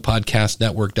to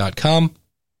dogpodcastnetwork.com.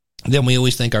 Then we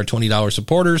always thank our $20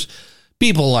 supporters,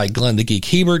 people like Glenn the Geek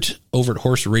Hebert over at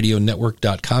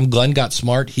horseradionetwork.com. Glenn got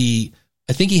smart. I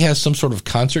think he has some sort of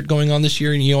concert going on this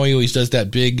year, and he always does that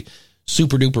big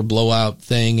super duper blowout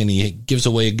thing, and he gives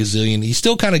away a gazillion. He's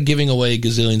still kind of giving away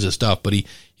gazillions of stuff, but he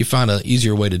found an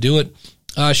easier way to do it.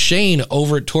 Shane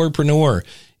over at Tourpreneur.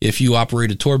 If you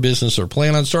operate a tour business or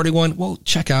plan on starting one, well,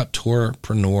 check out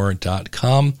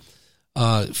tourpreneur.com.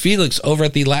 Felix over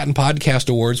at the Latin Podcast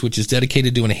Awards, which is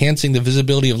dedicated to enhancing the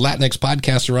visibility of Latinx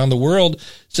podcasts around the world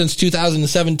since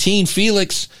 2017.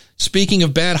 Felix, speaking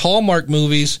of bad Hallmark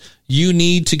movies, you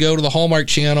need to go to the Hallmark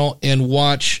Channel and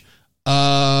watch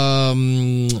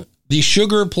the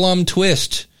Sugar Plum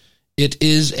Twist. It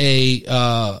is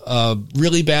a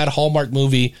really bad Hallmark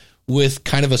movie with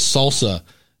kind of a salsa.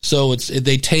 So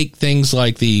they take things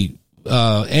like the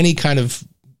any kind of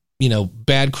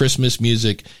bad Christmas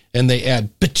music, and they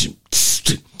add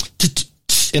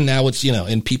and now it's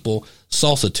and people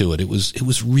salsa to it. It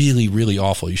was really, really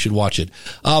awful. You should watch it.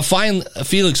 Find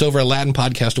Felix over at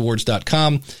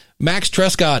LatinPodcastAwards.com. Max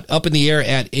Trescott up in the air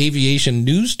at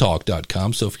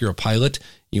AviationNewsTalk.com. So if you're a pilot,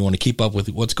 you want to keep up with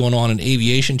what's going on in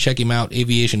aviation, check him out,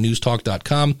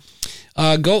 AviationNewsTalk.com.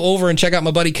 Go over and check out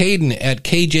my buddy Caden at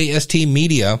KJST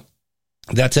Media.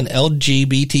 That's an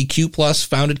LGBTQ plus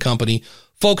founded company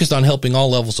focused on helping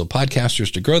all levels of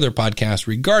podcasters to grow their podcast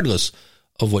regardless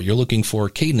of what you're looking for.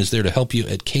 Caden is there to help you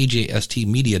at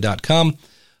KJSTmedia.com.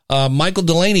 Michael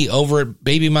Delaney over at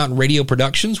Baby Mountain Radio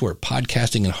Productions, where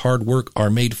podcasting and hard work are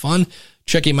made fun.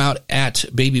 Check him out at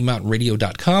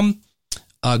babymountainradio.com.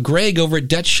 Greg over at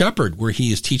Debt Shepherd, where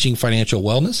he is teaching financial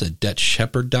wellness at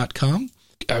debtshepherd.com.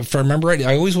 If I remember right,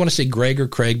 I always want to say Greg or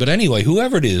Craig, but anyway,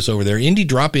 whoever it is over there,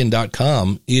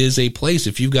 indiedropin.com is a place.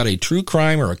 If you've got a true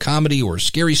crime or a comedy or a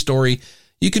scary story,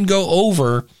 you can go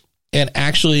over and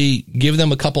actually give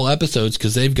them a couple episodes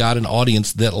because they've got an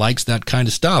audience that likes that kind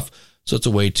of stuff. So it's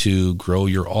a way to grow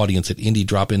your audience at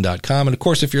indiedropin.com. And of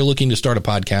course, if you're looking to start a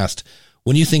podcast,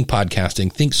 when you think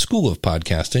podcasting, think School of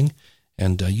Podcasting,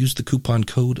 and use the coupon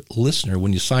code LISTENER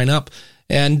when you sign up.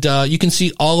 And you can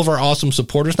see all of our awesome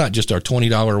supporters, not just our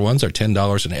 $20 ones, our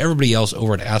 $10, and everybody else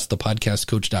over at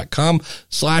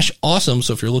AskThePodcastCoach.com/awesome.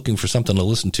 So if you're looking for something to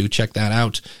listen to, check that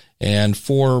out. And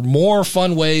for more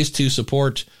fun ways to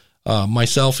support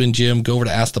myself and Jim, go over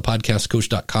to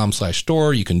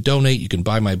AskThePodcastCoach.com/store. You can donate. You can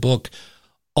buy my book.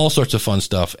 All sorts of fun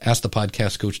stuff.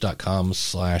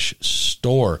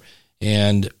 AskThePodcastCoach.com/store.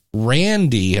 And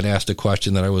Randy had asked a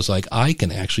question that I was like, I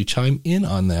can actually chime in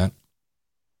on that.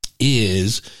 Do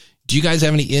you guys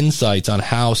have any insights on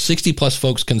how 60 plus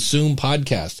folks consume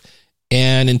podcasts?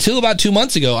 And until about 2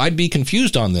 months ago, I'd be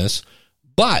confused on this,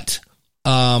 but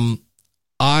I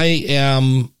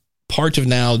am part of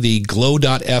now the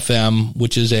Glow.fm,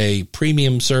 which is a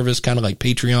premium service, kind of like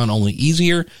Patreon, only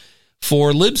easier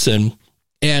for Libsyn.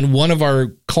 And one of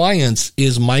our clients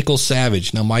is Michael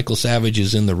Savage. Now, Michael Savage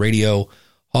is in the Radio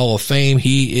Hall of Fame.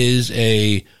 He is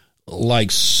a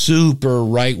super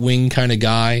right-wing kind of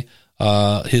guy.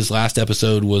 His last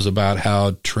episode was about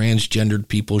how transgendered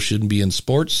people shouldn't be in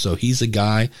sports. So he's a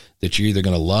guy that you're either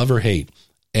going to love or hate.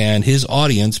 And his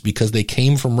audience, because they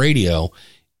came from radio,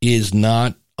 is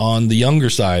not on the younger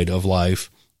side of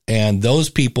life. And those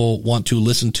people want to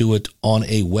listen to it on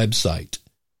a website.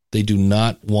 They do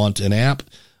not want an app.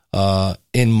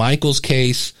 In Michael's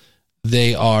case,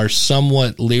 they are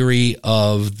somewhat leery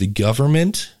of the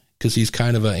government because he's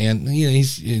kind of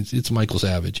it's Michael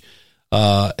Savage.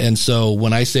 And so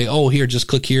when I say, oh, here, just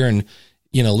click here and,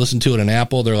 listen to it on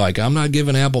Apple, they're like, I'm not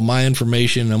giving Apple my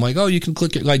information. And I'm like, oh, you can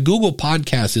click it. Like Google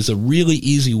Podcasts is a really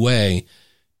easy way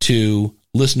to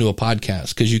listen to a podcast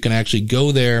because you can actually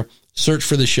go there, search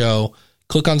for the show,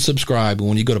 click on subscribe. And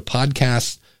when you go to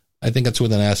podcasts, I think that's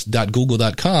with an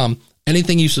s.google.com,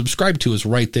 anything you subscribe to is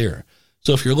right there.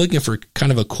 So if you're looking for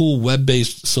kind of a cool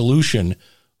web-based solution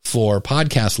for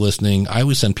podcast listening, I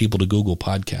always send people to Google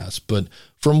Podcasts. But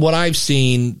from what I've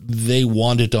seen, they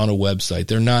want it on a website.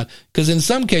 They're not, because in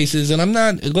some cases, and I'm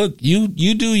not, look, you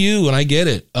do you, and I get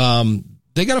it.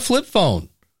 They got a flip phone.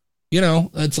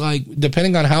 It's like,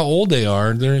 depending on how old they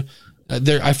are,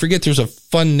 I forget. There's a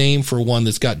fun name for one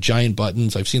that's got giant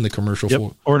buttons. I've seen the commercial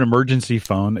for. Or an emergency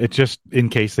phone. It's just in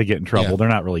case they get in trouble. Yeah. They're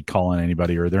not really calling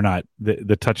anybody, or they're not.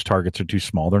 The touch targets are too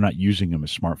small. They're not using them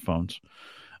as smartphones.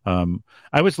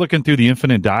 I was looking through the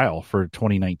Infinite Dial for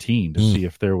 2019 to see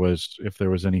if there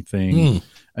was anything,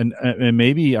 and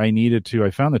maybe I needed to.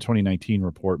 I found the 2019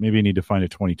 report. Maybe I need to find a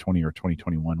 2020 or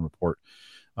 2021 report.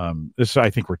 This is, I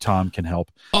think, where Tom can help.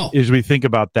 Is we think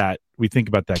about that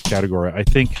category. I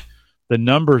think the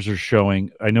numbers are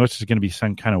showing. I know it's going to be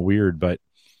some kind of weird, but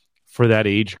for that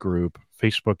age group,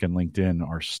 Facebook and LinkedIn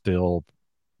are still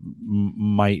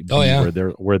might be where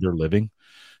they're living.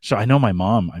 So I know my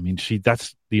mom. I mean,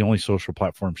 that's the only social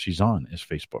platform she's on is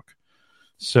Facebook.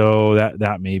 So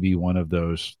that may be one of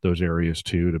those areas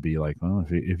too, to be like, well,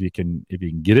 if you can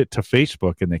get it to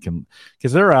Facebook, and they can,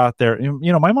 because they're out there.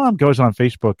 You know, my mom goes on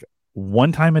Facebook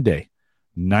one time a day,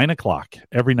 9:00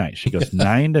 every night. She goes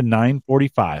 9 to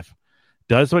 9:45,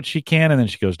 does what she can, and then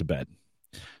she goes to bed.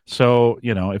 So,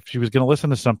 you know, if she was going to listen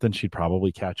to something, she'd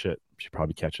probably catch it. She'd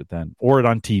probably catch it then, or it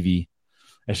on TV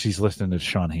as she's listening to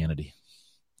Sean Hannity.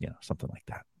 You know, something like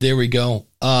that. There we go.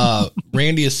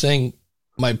 Randy is saying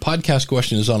my podcast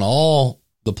question is on all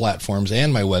the platforms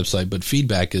and my website, but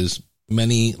feedback is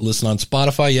many listen on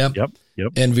Spotify. Yep.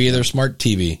 And via their smart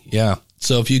TV. Yeah.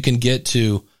 So if you can get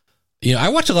to, you know, I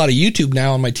watch a lot of YouTube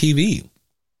now on my TV,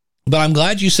 but I'm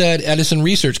glad you said Edison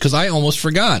Research, because I almost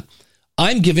forgot.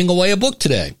 I'm giving away a book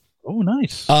today. Oh,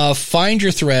 nice. Find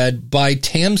Your Thread by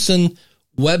Tamsen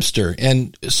Webster.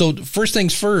 And so first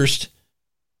things first,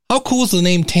 how cool is the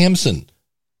name Tamsen?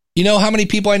 You know how many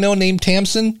people I know named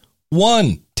Tamsen?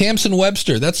 One, Tamsen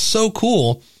Webster. That's so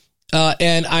cool.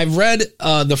 And I've read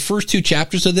the first 2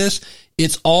 chapters of this.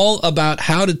 It's all about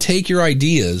how to take your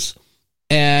ideas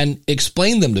and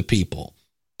explain them to people.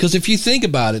 Because if you think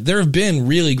about it, there have been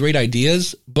really great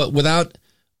ideas, but without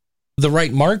the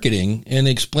right marketing and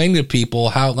explaining to people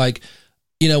how, like,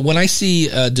 you know, when I see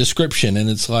a description and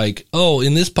it's like, oh,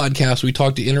 in this podcast, we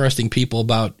talk to interesting people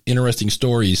about interesting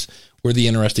stories. We're the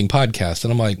interesting podcast.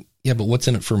 And I'm like, yeah, but what's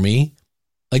in it for me?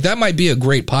 Like, that might be a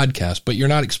great podcast, but you're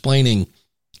not explaining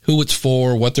who it's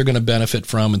for, what they're going to benefit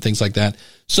from, and things like that.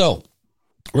 So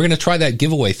we're going to try that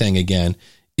giveaway thing again.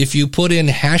 If you put in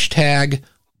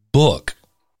 #book,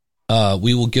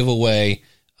 we will give away,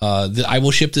 I will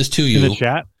ship this to you. In the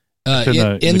chat?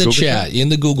 In the chat, in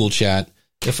the Google chat.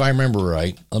 If I remember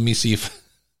right, let me see if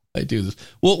I do this.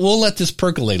 We'll let this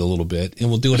percolate a little bit, and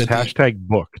we'll do it at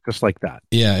 #book, just like that.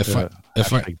 Yeah, if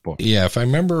I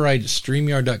remember right,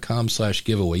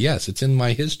 StreamYard.com/giveaway. Yes, it's in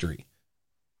my history.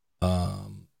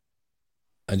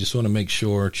 I just want to make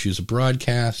sure. Choose a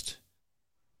broadcast.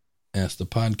 Ask the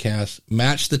podcast.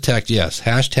 Match the text. Yes.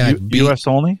 US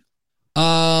only.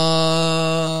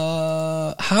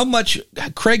 How much,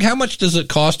 Craig? How much does it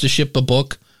cost to ship a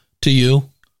book to you?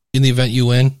 In the event you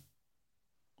win,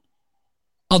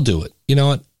 I'll do it. You know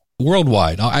what?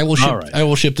 Worldwide, I will ship. Right. I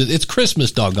will ship it. It's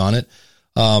Christmas, doggone it.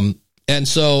 And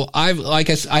so I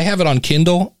have it on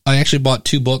Kindle. I actually bought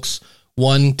 2 books,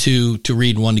 one to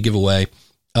read, one to give away.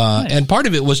 Nice. And part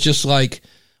of it was just like,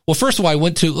 well, first of all, I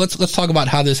went to let's talk about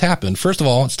how this happened. First of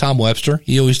all, it's Tom Webster.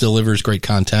 He always delivers great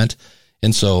content,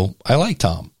 and so I like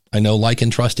Tom. I know, like,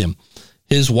 and trust him.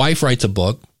 His wife writes a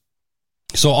book,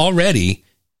 so already,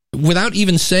 without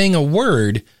even saying a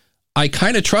word, I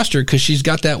kind of trust her because she's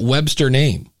got that Webster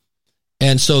name.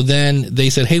 And so then they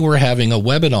said, hey, we're having a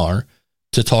webinar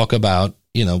to talk about,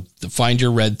 you know, find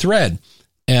your red thread.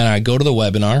 And I go to the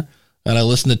webinar and I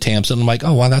listen to Tamsen. I'm like,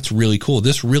 oh, wow, that's really cool.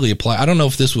 This really applies. I don't know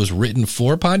if this was written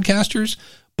for podcasters,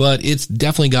 but it's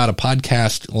definitely got a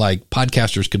podcast, like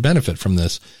podcasters could benefit from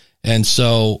this. And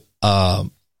so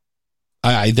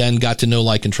I then got to know,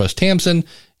 like, and trust Tamsen.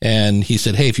 And he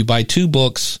said, hey, if you buy 2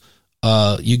 books,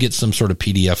 you get some sort of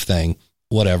PDF thing,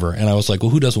 whatever. And I was like, well,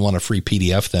 who doesn't want a free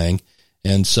PDF thing?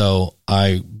 And so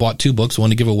I bought 2 books, one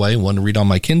to give away, one to read on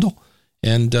my Kindle.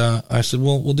 And I said,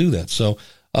 well, we'll do that. So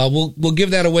we'll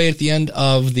give that away at the end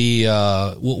of the,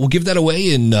 we'll give that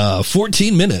away in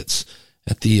 14 minutes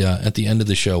at the end of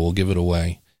the show. We'll give it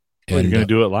away. And you're going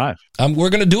to do it live. We're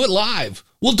going to do it live.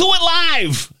 We'll do it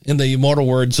live, in the immortal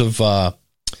words of, oh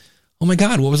my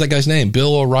God, what was that guy's name?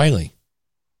 Bill O'Reilly.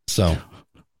 So,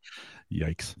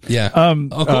 yikes. Yeah.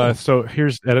 Cool. So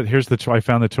here's I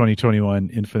found the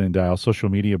 2021 Infinite Dial social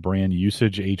media brand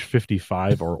usage age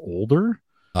 55 or older.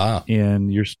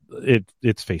 And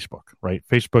it's Facebook, right?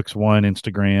 Facebook's one.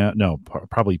 Instagram, no,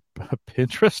 probably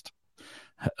Pinterest.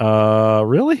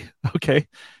 Really? Okay.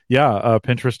 Yeah.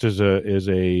 Pinterest is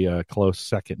a close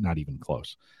second, not even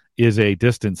close, is a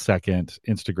distant second.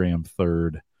 Instagram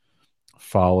third,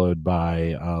 followed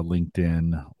by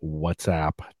LinkedIn,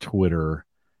 WhatsApp, Twitter,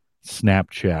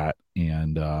 Snapchat,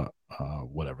 and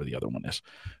whatever the other one is.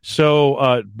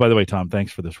 So, by the way, Tom,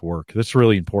 thanks for this work. This is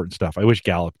really important stuff. I wish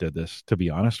Gallup did this, to be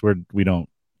honest. We don't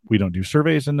do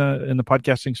surveys in the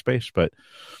podcasting space, but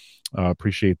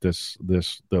appreciate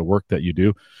the work that you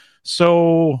do.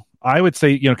 So I would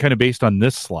say, kind of based on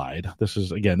this slide, this is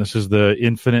the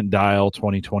Infinite Dial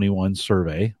 2021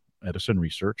 survey, Edison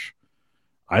Research.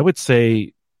 I would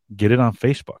say get it on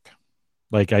Facebook.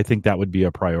 Like, I think that would be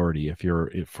a priority if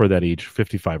you're for that age,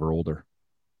 55 or older.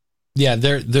 Yeah,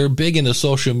 they're big into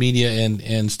social media,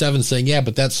 and Steven's saying, yeah,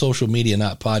 but that's social media,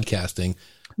 not podcasting.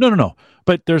 No.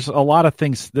 But there's a lot of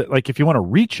things that, like, if you want to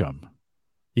reach them,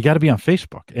 you got to be on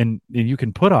Facebook, and you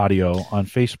can put audio on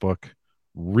Facebook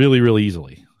really, really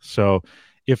easily. So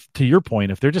if, to your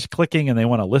point, if they're just clicking and they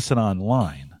want to listen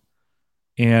online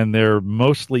and they're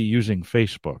mostly using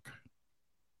Facebook,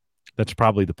 that's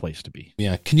probably the place to be.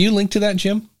 Yeah. Can you link to that,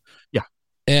 Jim? Yeah.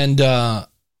 And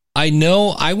I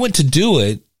know I went to do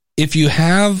it. If you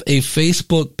have a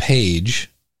Facebook page,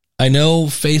 I know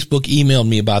Facebook emailed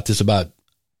me about this about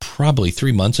probably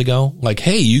 3 months ago. Like,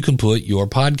 hey, you can put your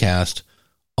podcast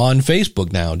on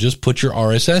Facebook now. Just put your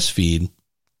RSS feed.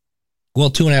 Well,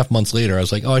 2.5 months later, I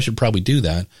was like, oh, I should probably do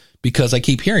that, because I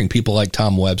keep hearing people like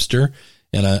Tom Webster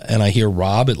and I hear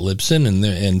Rob at Libsyn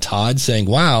and Todd saying,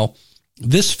 wow,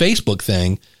 this Facebook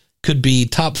thing could be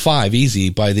top 5 easy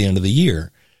by the end of the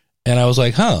year. And I was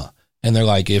like, huh. And they're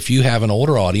like, if you have an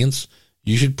older audience,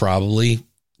 you should probably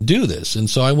do this. And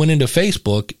so I went into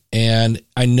Facebook, and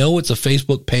I know it's a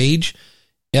Facebook page,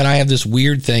 and I have this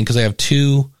weird thing because I have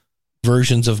 2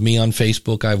 versions of me on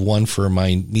Facebook. I have one for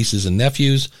my nieces and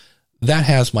nephews that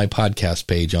has my podcast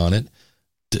page on it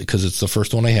because it's the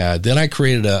first one I had. Then I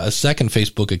created a second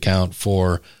Facebook account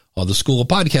for the School of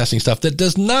Podcasting stuff that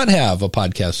does not have a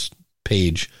podcast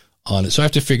page on it. So I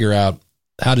have to figure out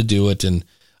how to do it. And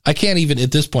I can't even,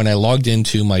 at this point, I logged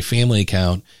into my family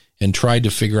account and tried to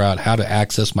figure out how to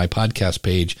access my podcast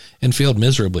page and failed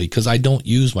miserably because I don't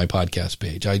use my podcast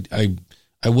page. I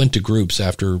went to groups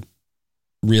after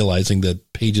realizing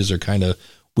that pages are kind of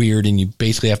weird and you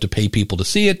basically have to pay people to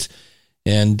see it.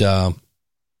 And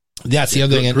that's the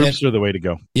other thing. Groups are the way to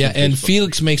go. Yeah, and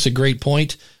Felix makes a great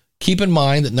point. Keep in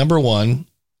mind that number one,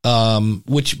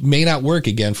 which may not work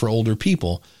again for older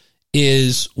people,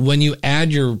 is when you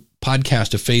add your podcast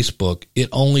to Facebook, it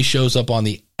only shows up on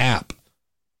the app.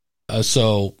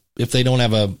 So if they don't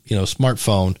have a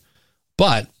smartphone,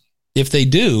 but if they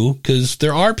do, because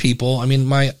there are people, I mean,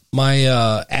 my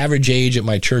average age at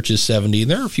my church is 70. And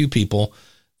there are a few people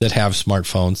that have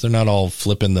smartphones. They're not all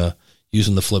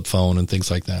using the flip phone and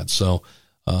things like that. So,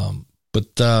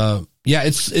 yeah,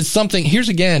 it's something. Here's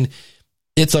again,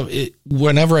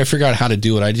 whenever I figure out how to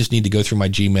do it, I just need to go through my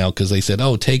Gmail because they said,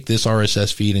 oh, take this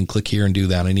RSS feed and click here and do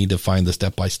that. I need to find the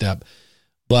step-by-step.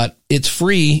 But it's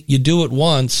free. You do it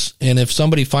once, and if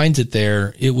somebody finds it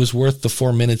there, it was worth the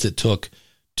 4 minutes it took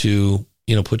to,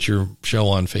 put your show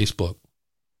on Facebook.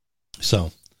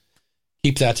 So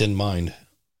keep that in mind.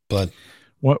 But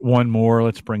one more,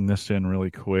 let's bring this in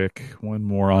really quick. One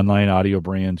more online audio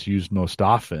brands used most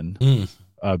often.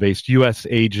 Based U.S.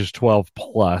 ages 12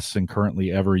 plus and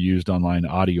currently ever used online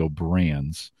audio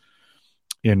brands.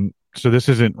 And so this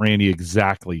isn't, Randy,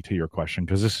 exactly to your question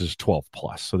because this is 12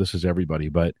 plus. So this is everybody.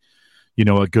 But,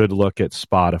 a good look at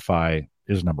Spotify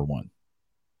is number one.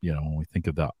 When we think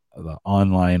of the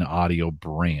online audio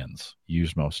brands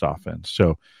used most often.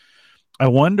 So I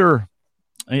wonder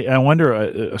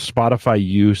a Spotify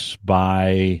use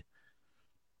by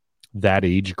that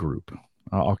age group.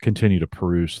 I'll continue to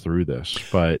peruse through this,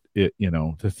 but to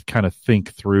kind of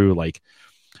think through, like,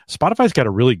 Spotify's got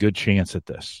a really good chance at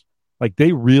this. Like,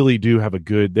 they really do have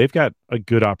they've got a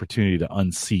good opportunity to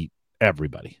unseat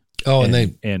everybody. Oh, and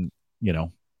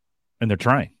they're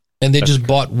trying. And they just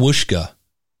bought Whooshka,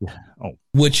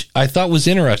 which I thought was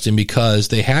interesting because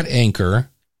they had Anchor,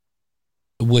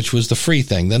 which was the free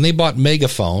thing. Then they bought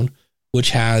Megaphone,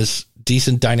 which has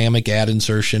decent dynamic ad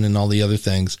insertion and all the other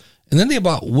things. And then they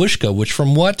bought Whooshka, which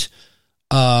from what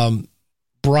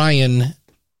Brian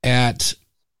at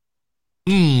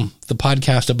the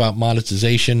podcast about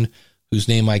monetization, whose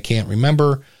name I can't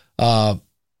remember,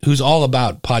 who's all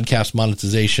about podcast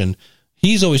monetization,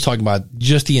 he's always talking about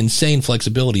just the insane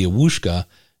flexibility of Whooshka.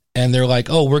 And they're like,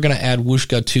 oh, we're going to add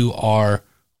Whooshka to our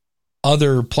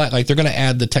other like they're going to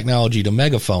add the technology to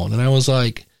Megaphone. And I was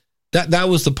like, that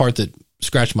was the part that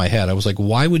scratched my head. I was like,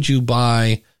 why would you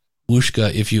buy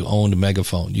Whooshka if you owned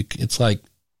Megaphone? It's like,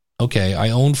 okay,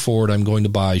 I own Ford, I'm going to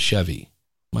buy Chevy.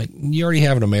 Like, you already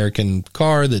have an American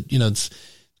car that, it's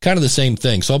kind of the same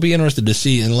thing. So I'll be interested to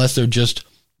see, unless they're just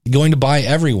going to buy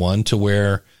everyone to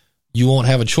where you won't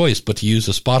have a choice but to use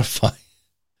a Spotify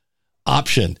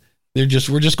option. We're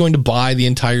just going to buy the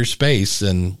entire space,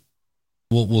 and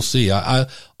we'll see.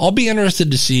 I'll be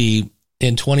interested to see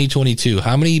in 2022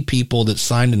 how many people that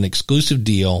signed an exclusive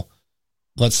deal,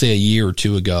 let's say a year or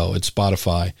two ago at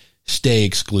Spotify, stay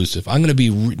exclusive. I'm going to be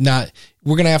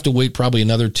we're going to have to wait probably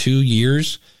another 2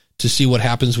 years to see what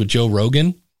happens with Joe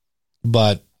Rogan,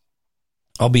 but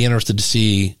I'll be interested to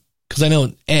see, because I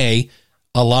know a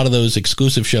lot of those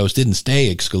exclusive shows didn't stay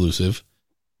exclusive,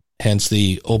 hence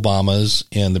the Obamas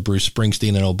and the Bruce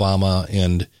Springsteen and Obama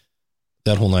and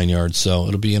that whole 9 yards. So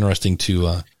it'll be interesting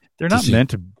to they're not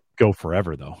meant to go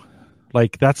forever, though.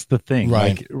 Like, that's the thing,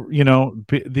 right? Like, you know,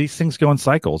 these things go in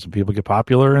cycles, and people get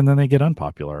popular and then they get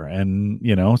unpopular, and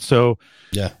you know, so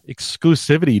yeah,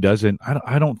 exclusivity doesn't.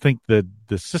 I don't think that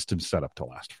the system's set up to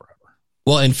last forever.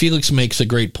 Well, and Felix makes a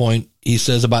great point. He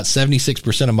says about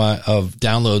 76% of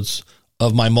downloads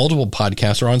of my multiple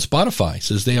podcasts are on Spotify. He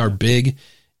says they are big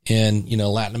in, you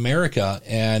know, Latin America,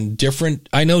 and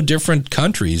I know different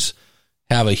countries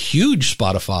have a huge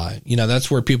Spotify. You know,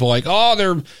 that's where people are like,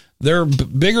 oh, they're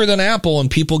bigger than Apple, and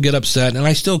people get upset. And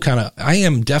I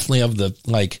am definitely of the,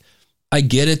 like, I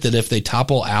get it that if they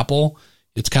topple Apple,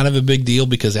 it's kind of a big deal,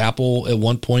 because Apple at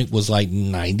one point was like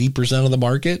 90% of the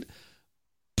market.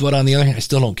 But on the other hand, I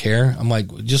still don't care. I'm like,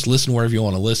 just listen wherever you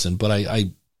want to listen. But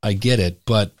I get it.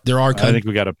 But there are I think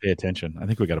we got to pay attention. I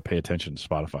think we got to pay attention to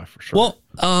Spotify for sure. Well,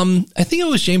 I think it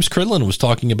was James Cridlin was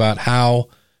talking about how,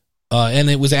 and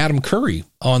it was Adam Curry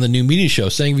on the New Media Show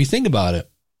saying, if you think about it,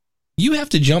 you have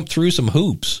to jump through some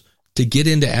hoops to get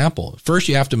into Apple. First,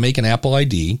 you have to make an Apple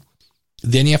ID.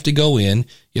 Then you have to go in.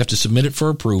 You have to submit it for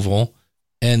approval.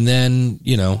 And then,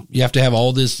 you know, you have to have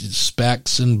all this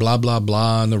specs and blah, blah,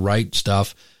 blah, and the right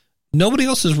stuff. Nobody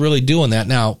else is really doing that.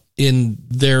 Now, in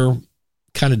their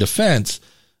kind of defense,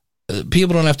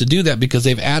 people don't have to do that because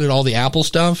they've added all the Apple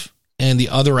stuff, and the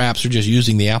other apps are just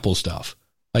using the Apple stuff.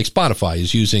 Like Spotify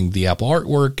is using the Apple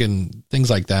artwork and things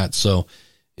like that. So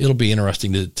it'll be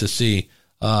interesting to see.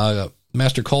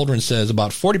 Master Cauldron says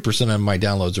about 40% of my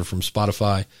downloads are from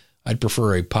Spotify. I'd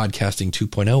prefer a podcasting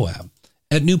 2.0 app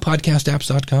at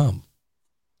newpodcastapps.com.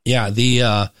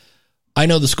 Yeah, I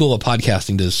know the School of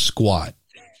Podcasting does Squat.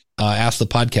 Ask the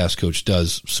Podcast Coach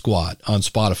does Squat on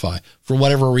Spotify. For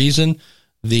whatever reason,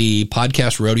 the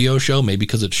Podcast Rodeo Show, maybe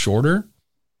because it's shorter,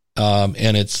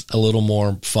 and it's a little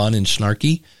more fun and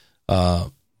snarky,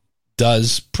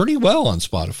 does pretty well on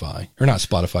Spotify. Or not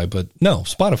Spotify, but no,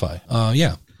 Spotify.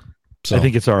 Yeah. So I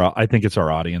think it's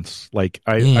our audience. Like,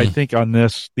 I think on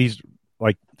these,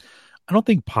 like, I don't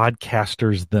think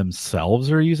podcasters themselves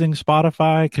are using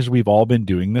Spotify, because we've all been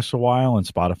doing this a while, and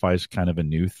Spotify is kind of a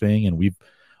new thing, and we've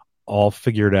all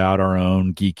figured out our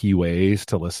own geeky ways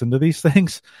to listen to these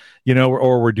things, you know,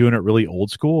 or we're doing it really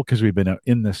old school because we've been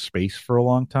in this space for a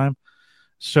long time.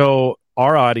 So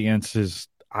our audience is,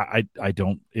 I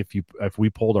don't, if we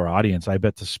polled our audience, I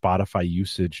bet the Spotify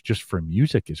usage just for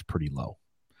music is pretty low.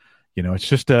 You know, it's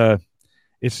such a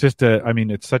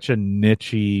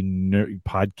niche-y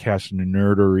podcast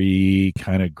nerdery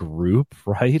kind of group,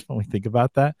 right? When we think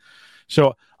about that.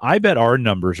 So I bet our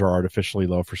numbers are artificially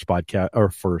low for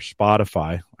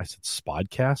Spotify. I said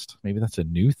Spodcast. Maybe that's a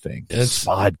new thing. It's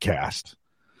Spodcast.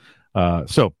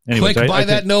 So anyway, quick, buy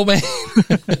that no man.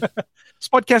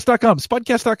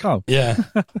 Spodcast.com. Yeah.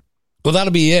 Well,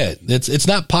 that'll be it. It's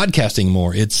not podcasting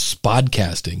more. It's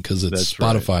Spodcasting, because it's That's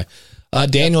Spotify. Right.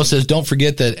 Daniel says, don't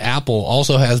forget that Apple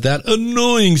also has that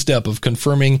annoying step of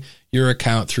confirming your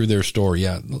account through their store.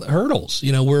 Yeah. Hurdles.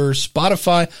 You know, we're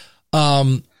Spotify.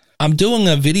 I'm doing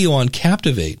a video on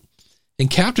Captivate, and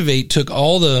Captivate took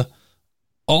all the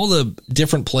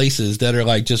different places that are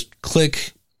like, just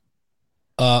click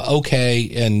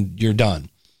OK and you're done.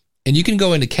 And you can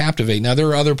go into Captivate. Now, there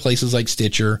are other places like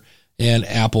Stitcher and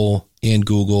Apple and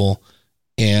Google,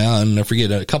 and I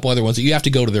forget a couple other ones that you have to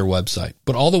go to their website.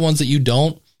 But all the ones that you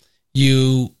don't,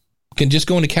 you can just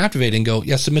go into Captivate and go,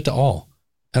 yeah, submit to all.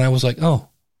 And I was like, oh,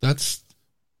 that's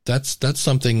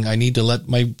something I need to let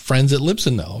my friends at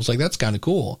Libsyn know. I was like, that's kind of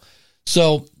cool.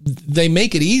 So they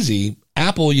make it easy.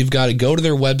 Apple, you've got to go to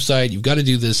their website. You've got to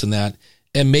do this and that.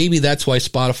 And maybe that's why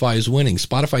Spotify is winning.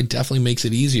 Spotify definitely makes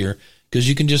it easier, because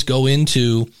you can just go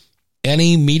into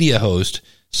any media host,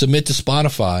 submit to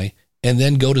Spotify, and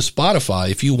then go to Spotify.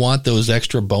 If you want those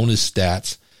extra bonus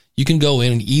stats, you can go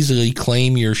in and easily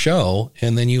claim your show,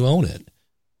 and then you own it.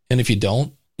 And if you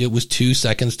don't, it was 2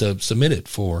 seconds to submit it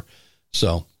for.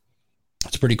 So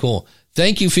it's pretty cool.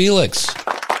 Thank you, Felix.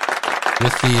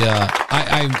 With the,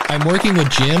 I'm working with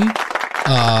Jim,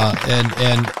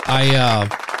 and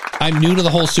I'm new to the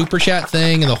whole super chat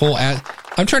thing and the whole ad.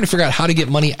 I'm trying to figure out how to get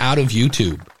money out of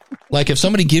YouTube. Like if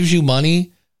somebody gives you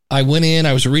money, I went in,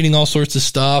 I was reading all sorts of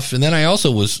stuff. And then I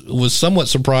also was somewhat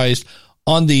surprised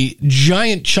on the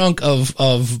giant chunk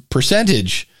of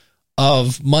percentage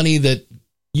of money that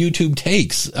YouTube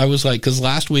takes. I was like, cause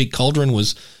last week Cauldron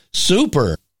was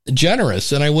super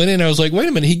generous. And I went in, I was like, wait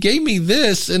a minute, he gave me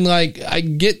this. And like, I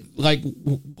get like,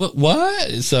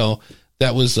 what? So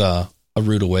that was a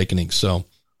rude awakening. So,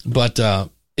 but,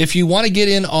 if you want to get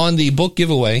in on the book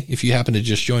giveaway, if you happen to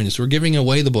just join us, we're giving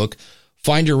away the book,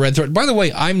 Find Your Red Thread. By the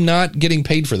way, I'm not getting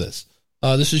paid for this.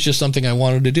 This is just something I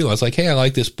wanted to do. I was like, hey, I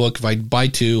like this book. If I buy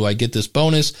 2, I get this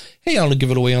bonus. Hey, I'll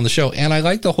give it away on the show. And I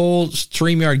like the whole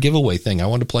StreamYard giveaway thing. I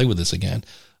wanted to play with this again.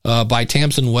 By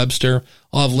Tamsin Webster.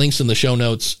 I'll have links in the show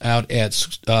notes out at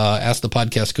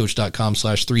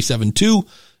askthepodcastcoach.com/372.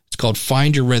 It's called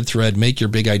Find Your Red Thread. Make your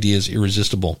big ideas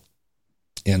irresistible.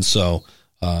 And so,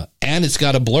 and it's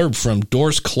got a blurb from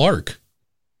Doris Clark.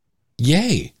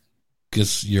 Yay.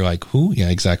 Because you're like, who? Yeah,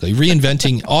 exactly.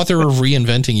 Author of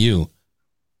Reinventing You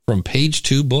from Page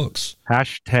 2 Books.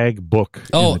 Hashtag book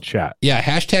in the chat. Yeah,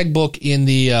 hashtag book in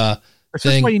the This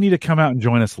is why you need to come out and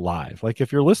join us live. Like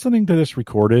if you're listening to this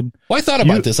recorded. Well, I thought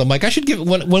about this. I'm like, I should give,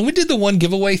 when we did the one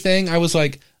giveaway thing, I was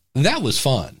like, that was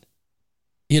fun.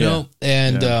 You know?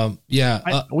 And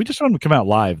we just want to come out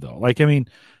live though. Like, I mean,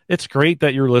 it's great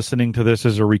that you're listening to this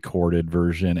as a recorded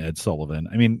version, Ed Sullivan.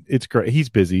 I mean, it's great. He's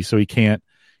busy, so he can't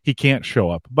show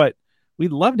up, but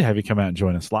we'd love to have you come out and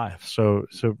join us live. So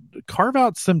carve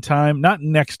out some time, not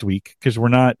next week, because we're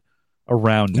not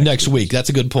around next week. That's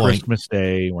a good point. Christmas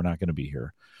Day, we're not going to be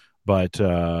here, but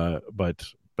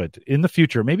in the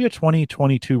future, maybe a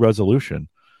 2022 resolution,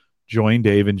 join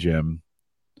Dave and Jim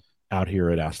out here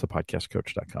at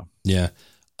askthepodcastcoach.com. Yeah.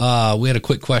 We had a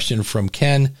quick question from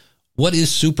Ken. What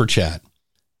is Super Chat?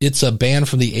 It's a band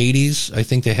from the 80s. I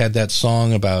think they had that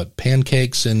song about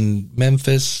pancakes in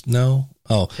Memphis. No?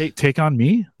 Oh, Take on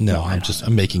Me? No, I'm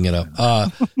making it up.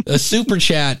 A Super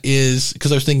Chat is,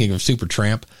 because I was thinking of Super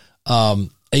Tramp.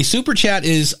 A Super Chat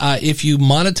is if you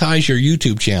monetize your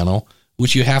YouTube channel,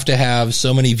 which you have to have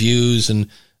so many views and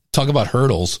talk about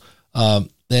hurdles. And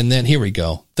then here we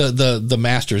go. The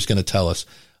master is going to tell us.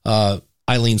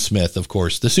 Eileen Smith, of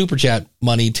course. The Super Chat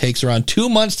money takes around 2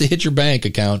 months to hit your bank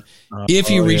account if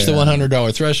you reach the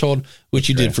 $100 threshold, which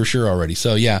you did for sure already.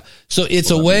 So, yeah. So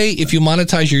it's a way, if you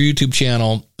monetize your YouTube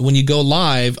channel, when you go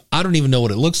live, I don't even know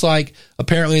what it looks like.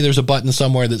 Apparently, there's a button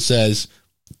somewhere that says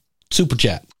Super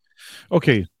Chat.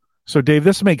 Okay. So, Dave,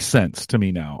 this makes sense to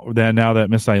me now that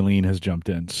Miss Eileen has jumped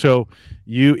in. So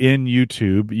you in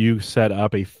YouTube, you set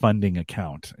up a funding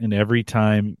account, and every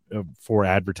time for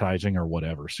advertising or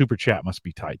whatever, Super Chat must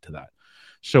be tied to that.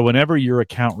 So whenever your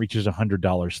account reaches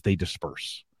 $100, they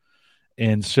disperse.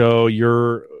 And so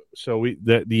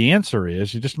the answer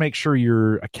is you just make sure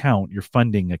your account, your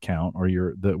funding account, or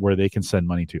where they can send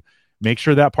money to, make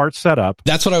sure that part's set up.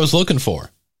 That's what I was looking for.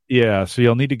 Yeah, so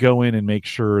you'll need to go in and make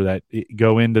sure that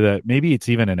go into that. Maybe it's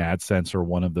even an AdSense or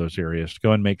one of those areas.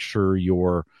 Go and make sure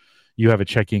you have a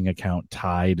checking account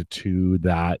tied to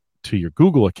your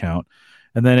Google account,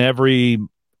 and then every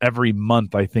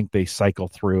month I think they cycle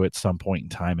through at some point in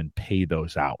time and pay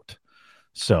those out.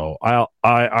 So I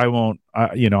won't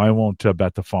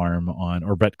bet the farm on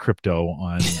or bet crypto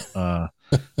on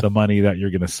the money that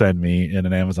you're going to send me in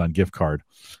an Amazon gift card,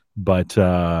 but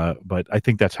I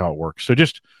think that's how it works. So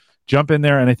just jump in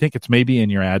there, and I think it's maybe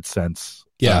in your AdSense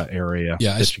area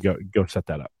that you go set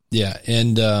that up. Yeah,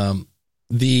 and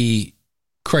the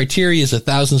criteria is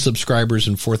 1,000 subscribers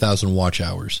and 4,000 watch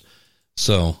hours.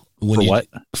 So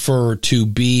to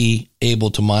be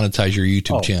able to monetize your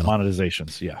YouTube channel.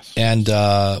 Monetizations, yes. And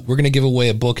we're going to give away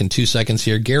a book in 2 seconds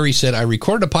here. Gary said, I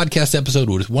recorded a podcast episode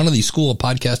with one of the School of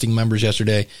Podcasting members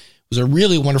yesterday. It was a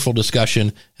really wonderful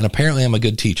discussion, and apparently I'm a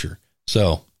good teacher.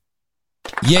 So,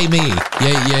 yay me.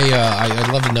 Yay.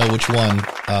 I'd love to know which one,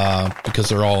 because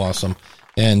they're all awesome.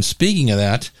 And speaking of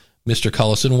that, Mr.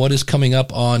 Cullison, what is coming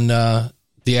up on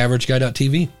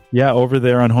theaverageguy.tv? Yeah, over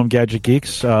there on Home Gadget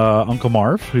Geeks, Uncle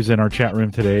Marv, who's in our chat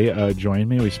room today, joined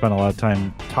me. We spent a lot of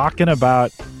time talking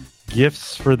about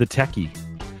gifts for the techie.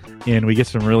 And we get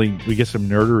some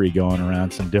nerdery going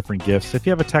around, some different gifts. If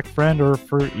you have a tech friend or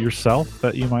for yourself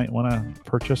that you might want to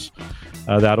purchase,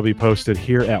 that'll be posted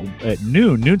here at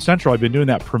noon Central. I've been doing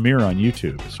that premiere on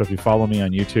YouTube. So if you follow me on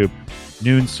YouTube,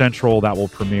 noon Central, that will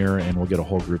premiere, and we'll get a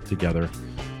whole group together.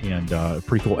 And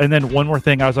pretty cool. And then one more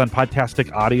thing, I was on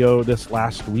Podtastic Audio this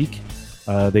last week.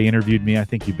 They interviewed me. I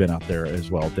think you've been out there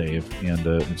as well, Dave.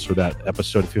 And so that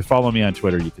episode, if you follow me on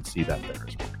Twitter, you can see that there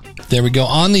as well. There we go.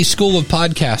 On the School of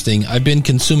Podcasting, I've been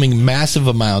consuming massive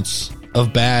amounts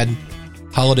of bad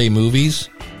holiday movies.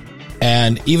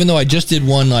 And even though I just did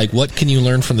one, like, what can you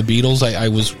learn from the Beatles? I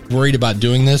was worried about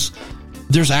doing this.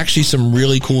 There's actually some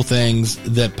really cool things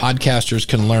that podcasters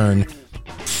can learn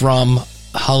from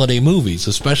holiday movies,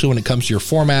 especially when it comes to your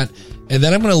format. And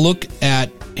then I'm going to look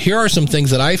at, here are some things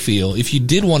that I feel, if you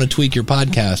did want to tweak your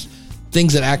podcast,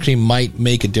 things that actually might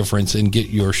make a difference and get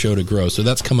your show to grow. So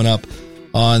that's coming up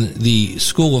on the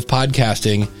School of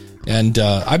Podcasting. And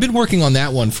I've been working on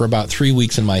that one for about 3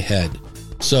 weeks in my head.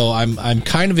 So I'm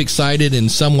kind of excited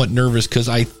and somewhat nervous because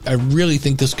I really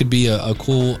think this could be a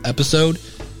cool episode.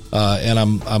 And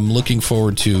I'm looking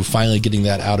forward to finally getting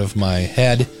that out of my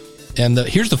head. And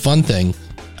here's the fun thing.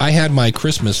 I had my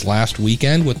Christmas last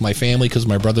weekend with my family because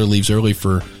my brother leaves early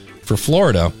for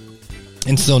Florida.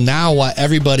 And so now while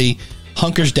everybody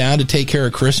hunkers down to take care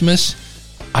of Christmas,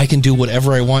 I can do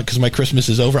whatever I want because my Christmas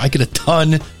is over. I get a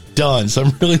ton done. So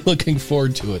I'm really looking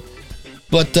forward to it.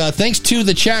 But thanks to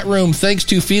the chat room. Thanks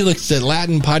to Felix at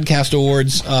Latin Podcast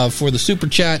Awards for the super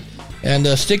chat. And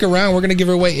stick around. We're going to give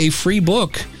away a free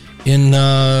book in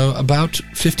about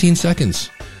 15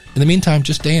 seconds. In the meantime,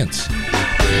 just dance.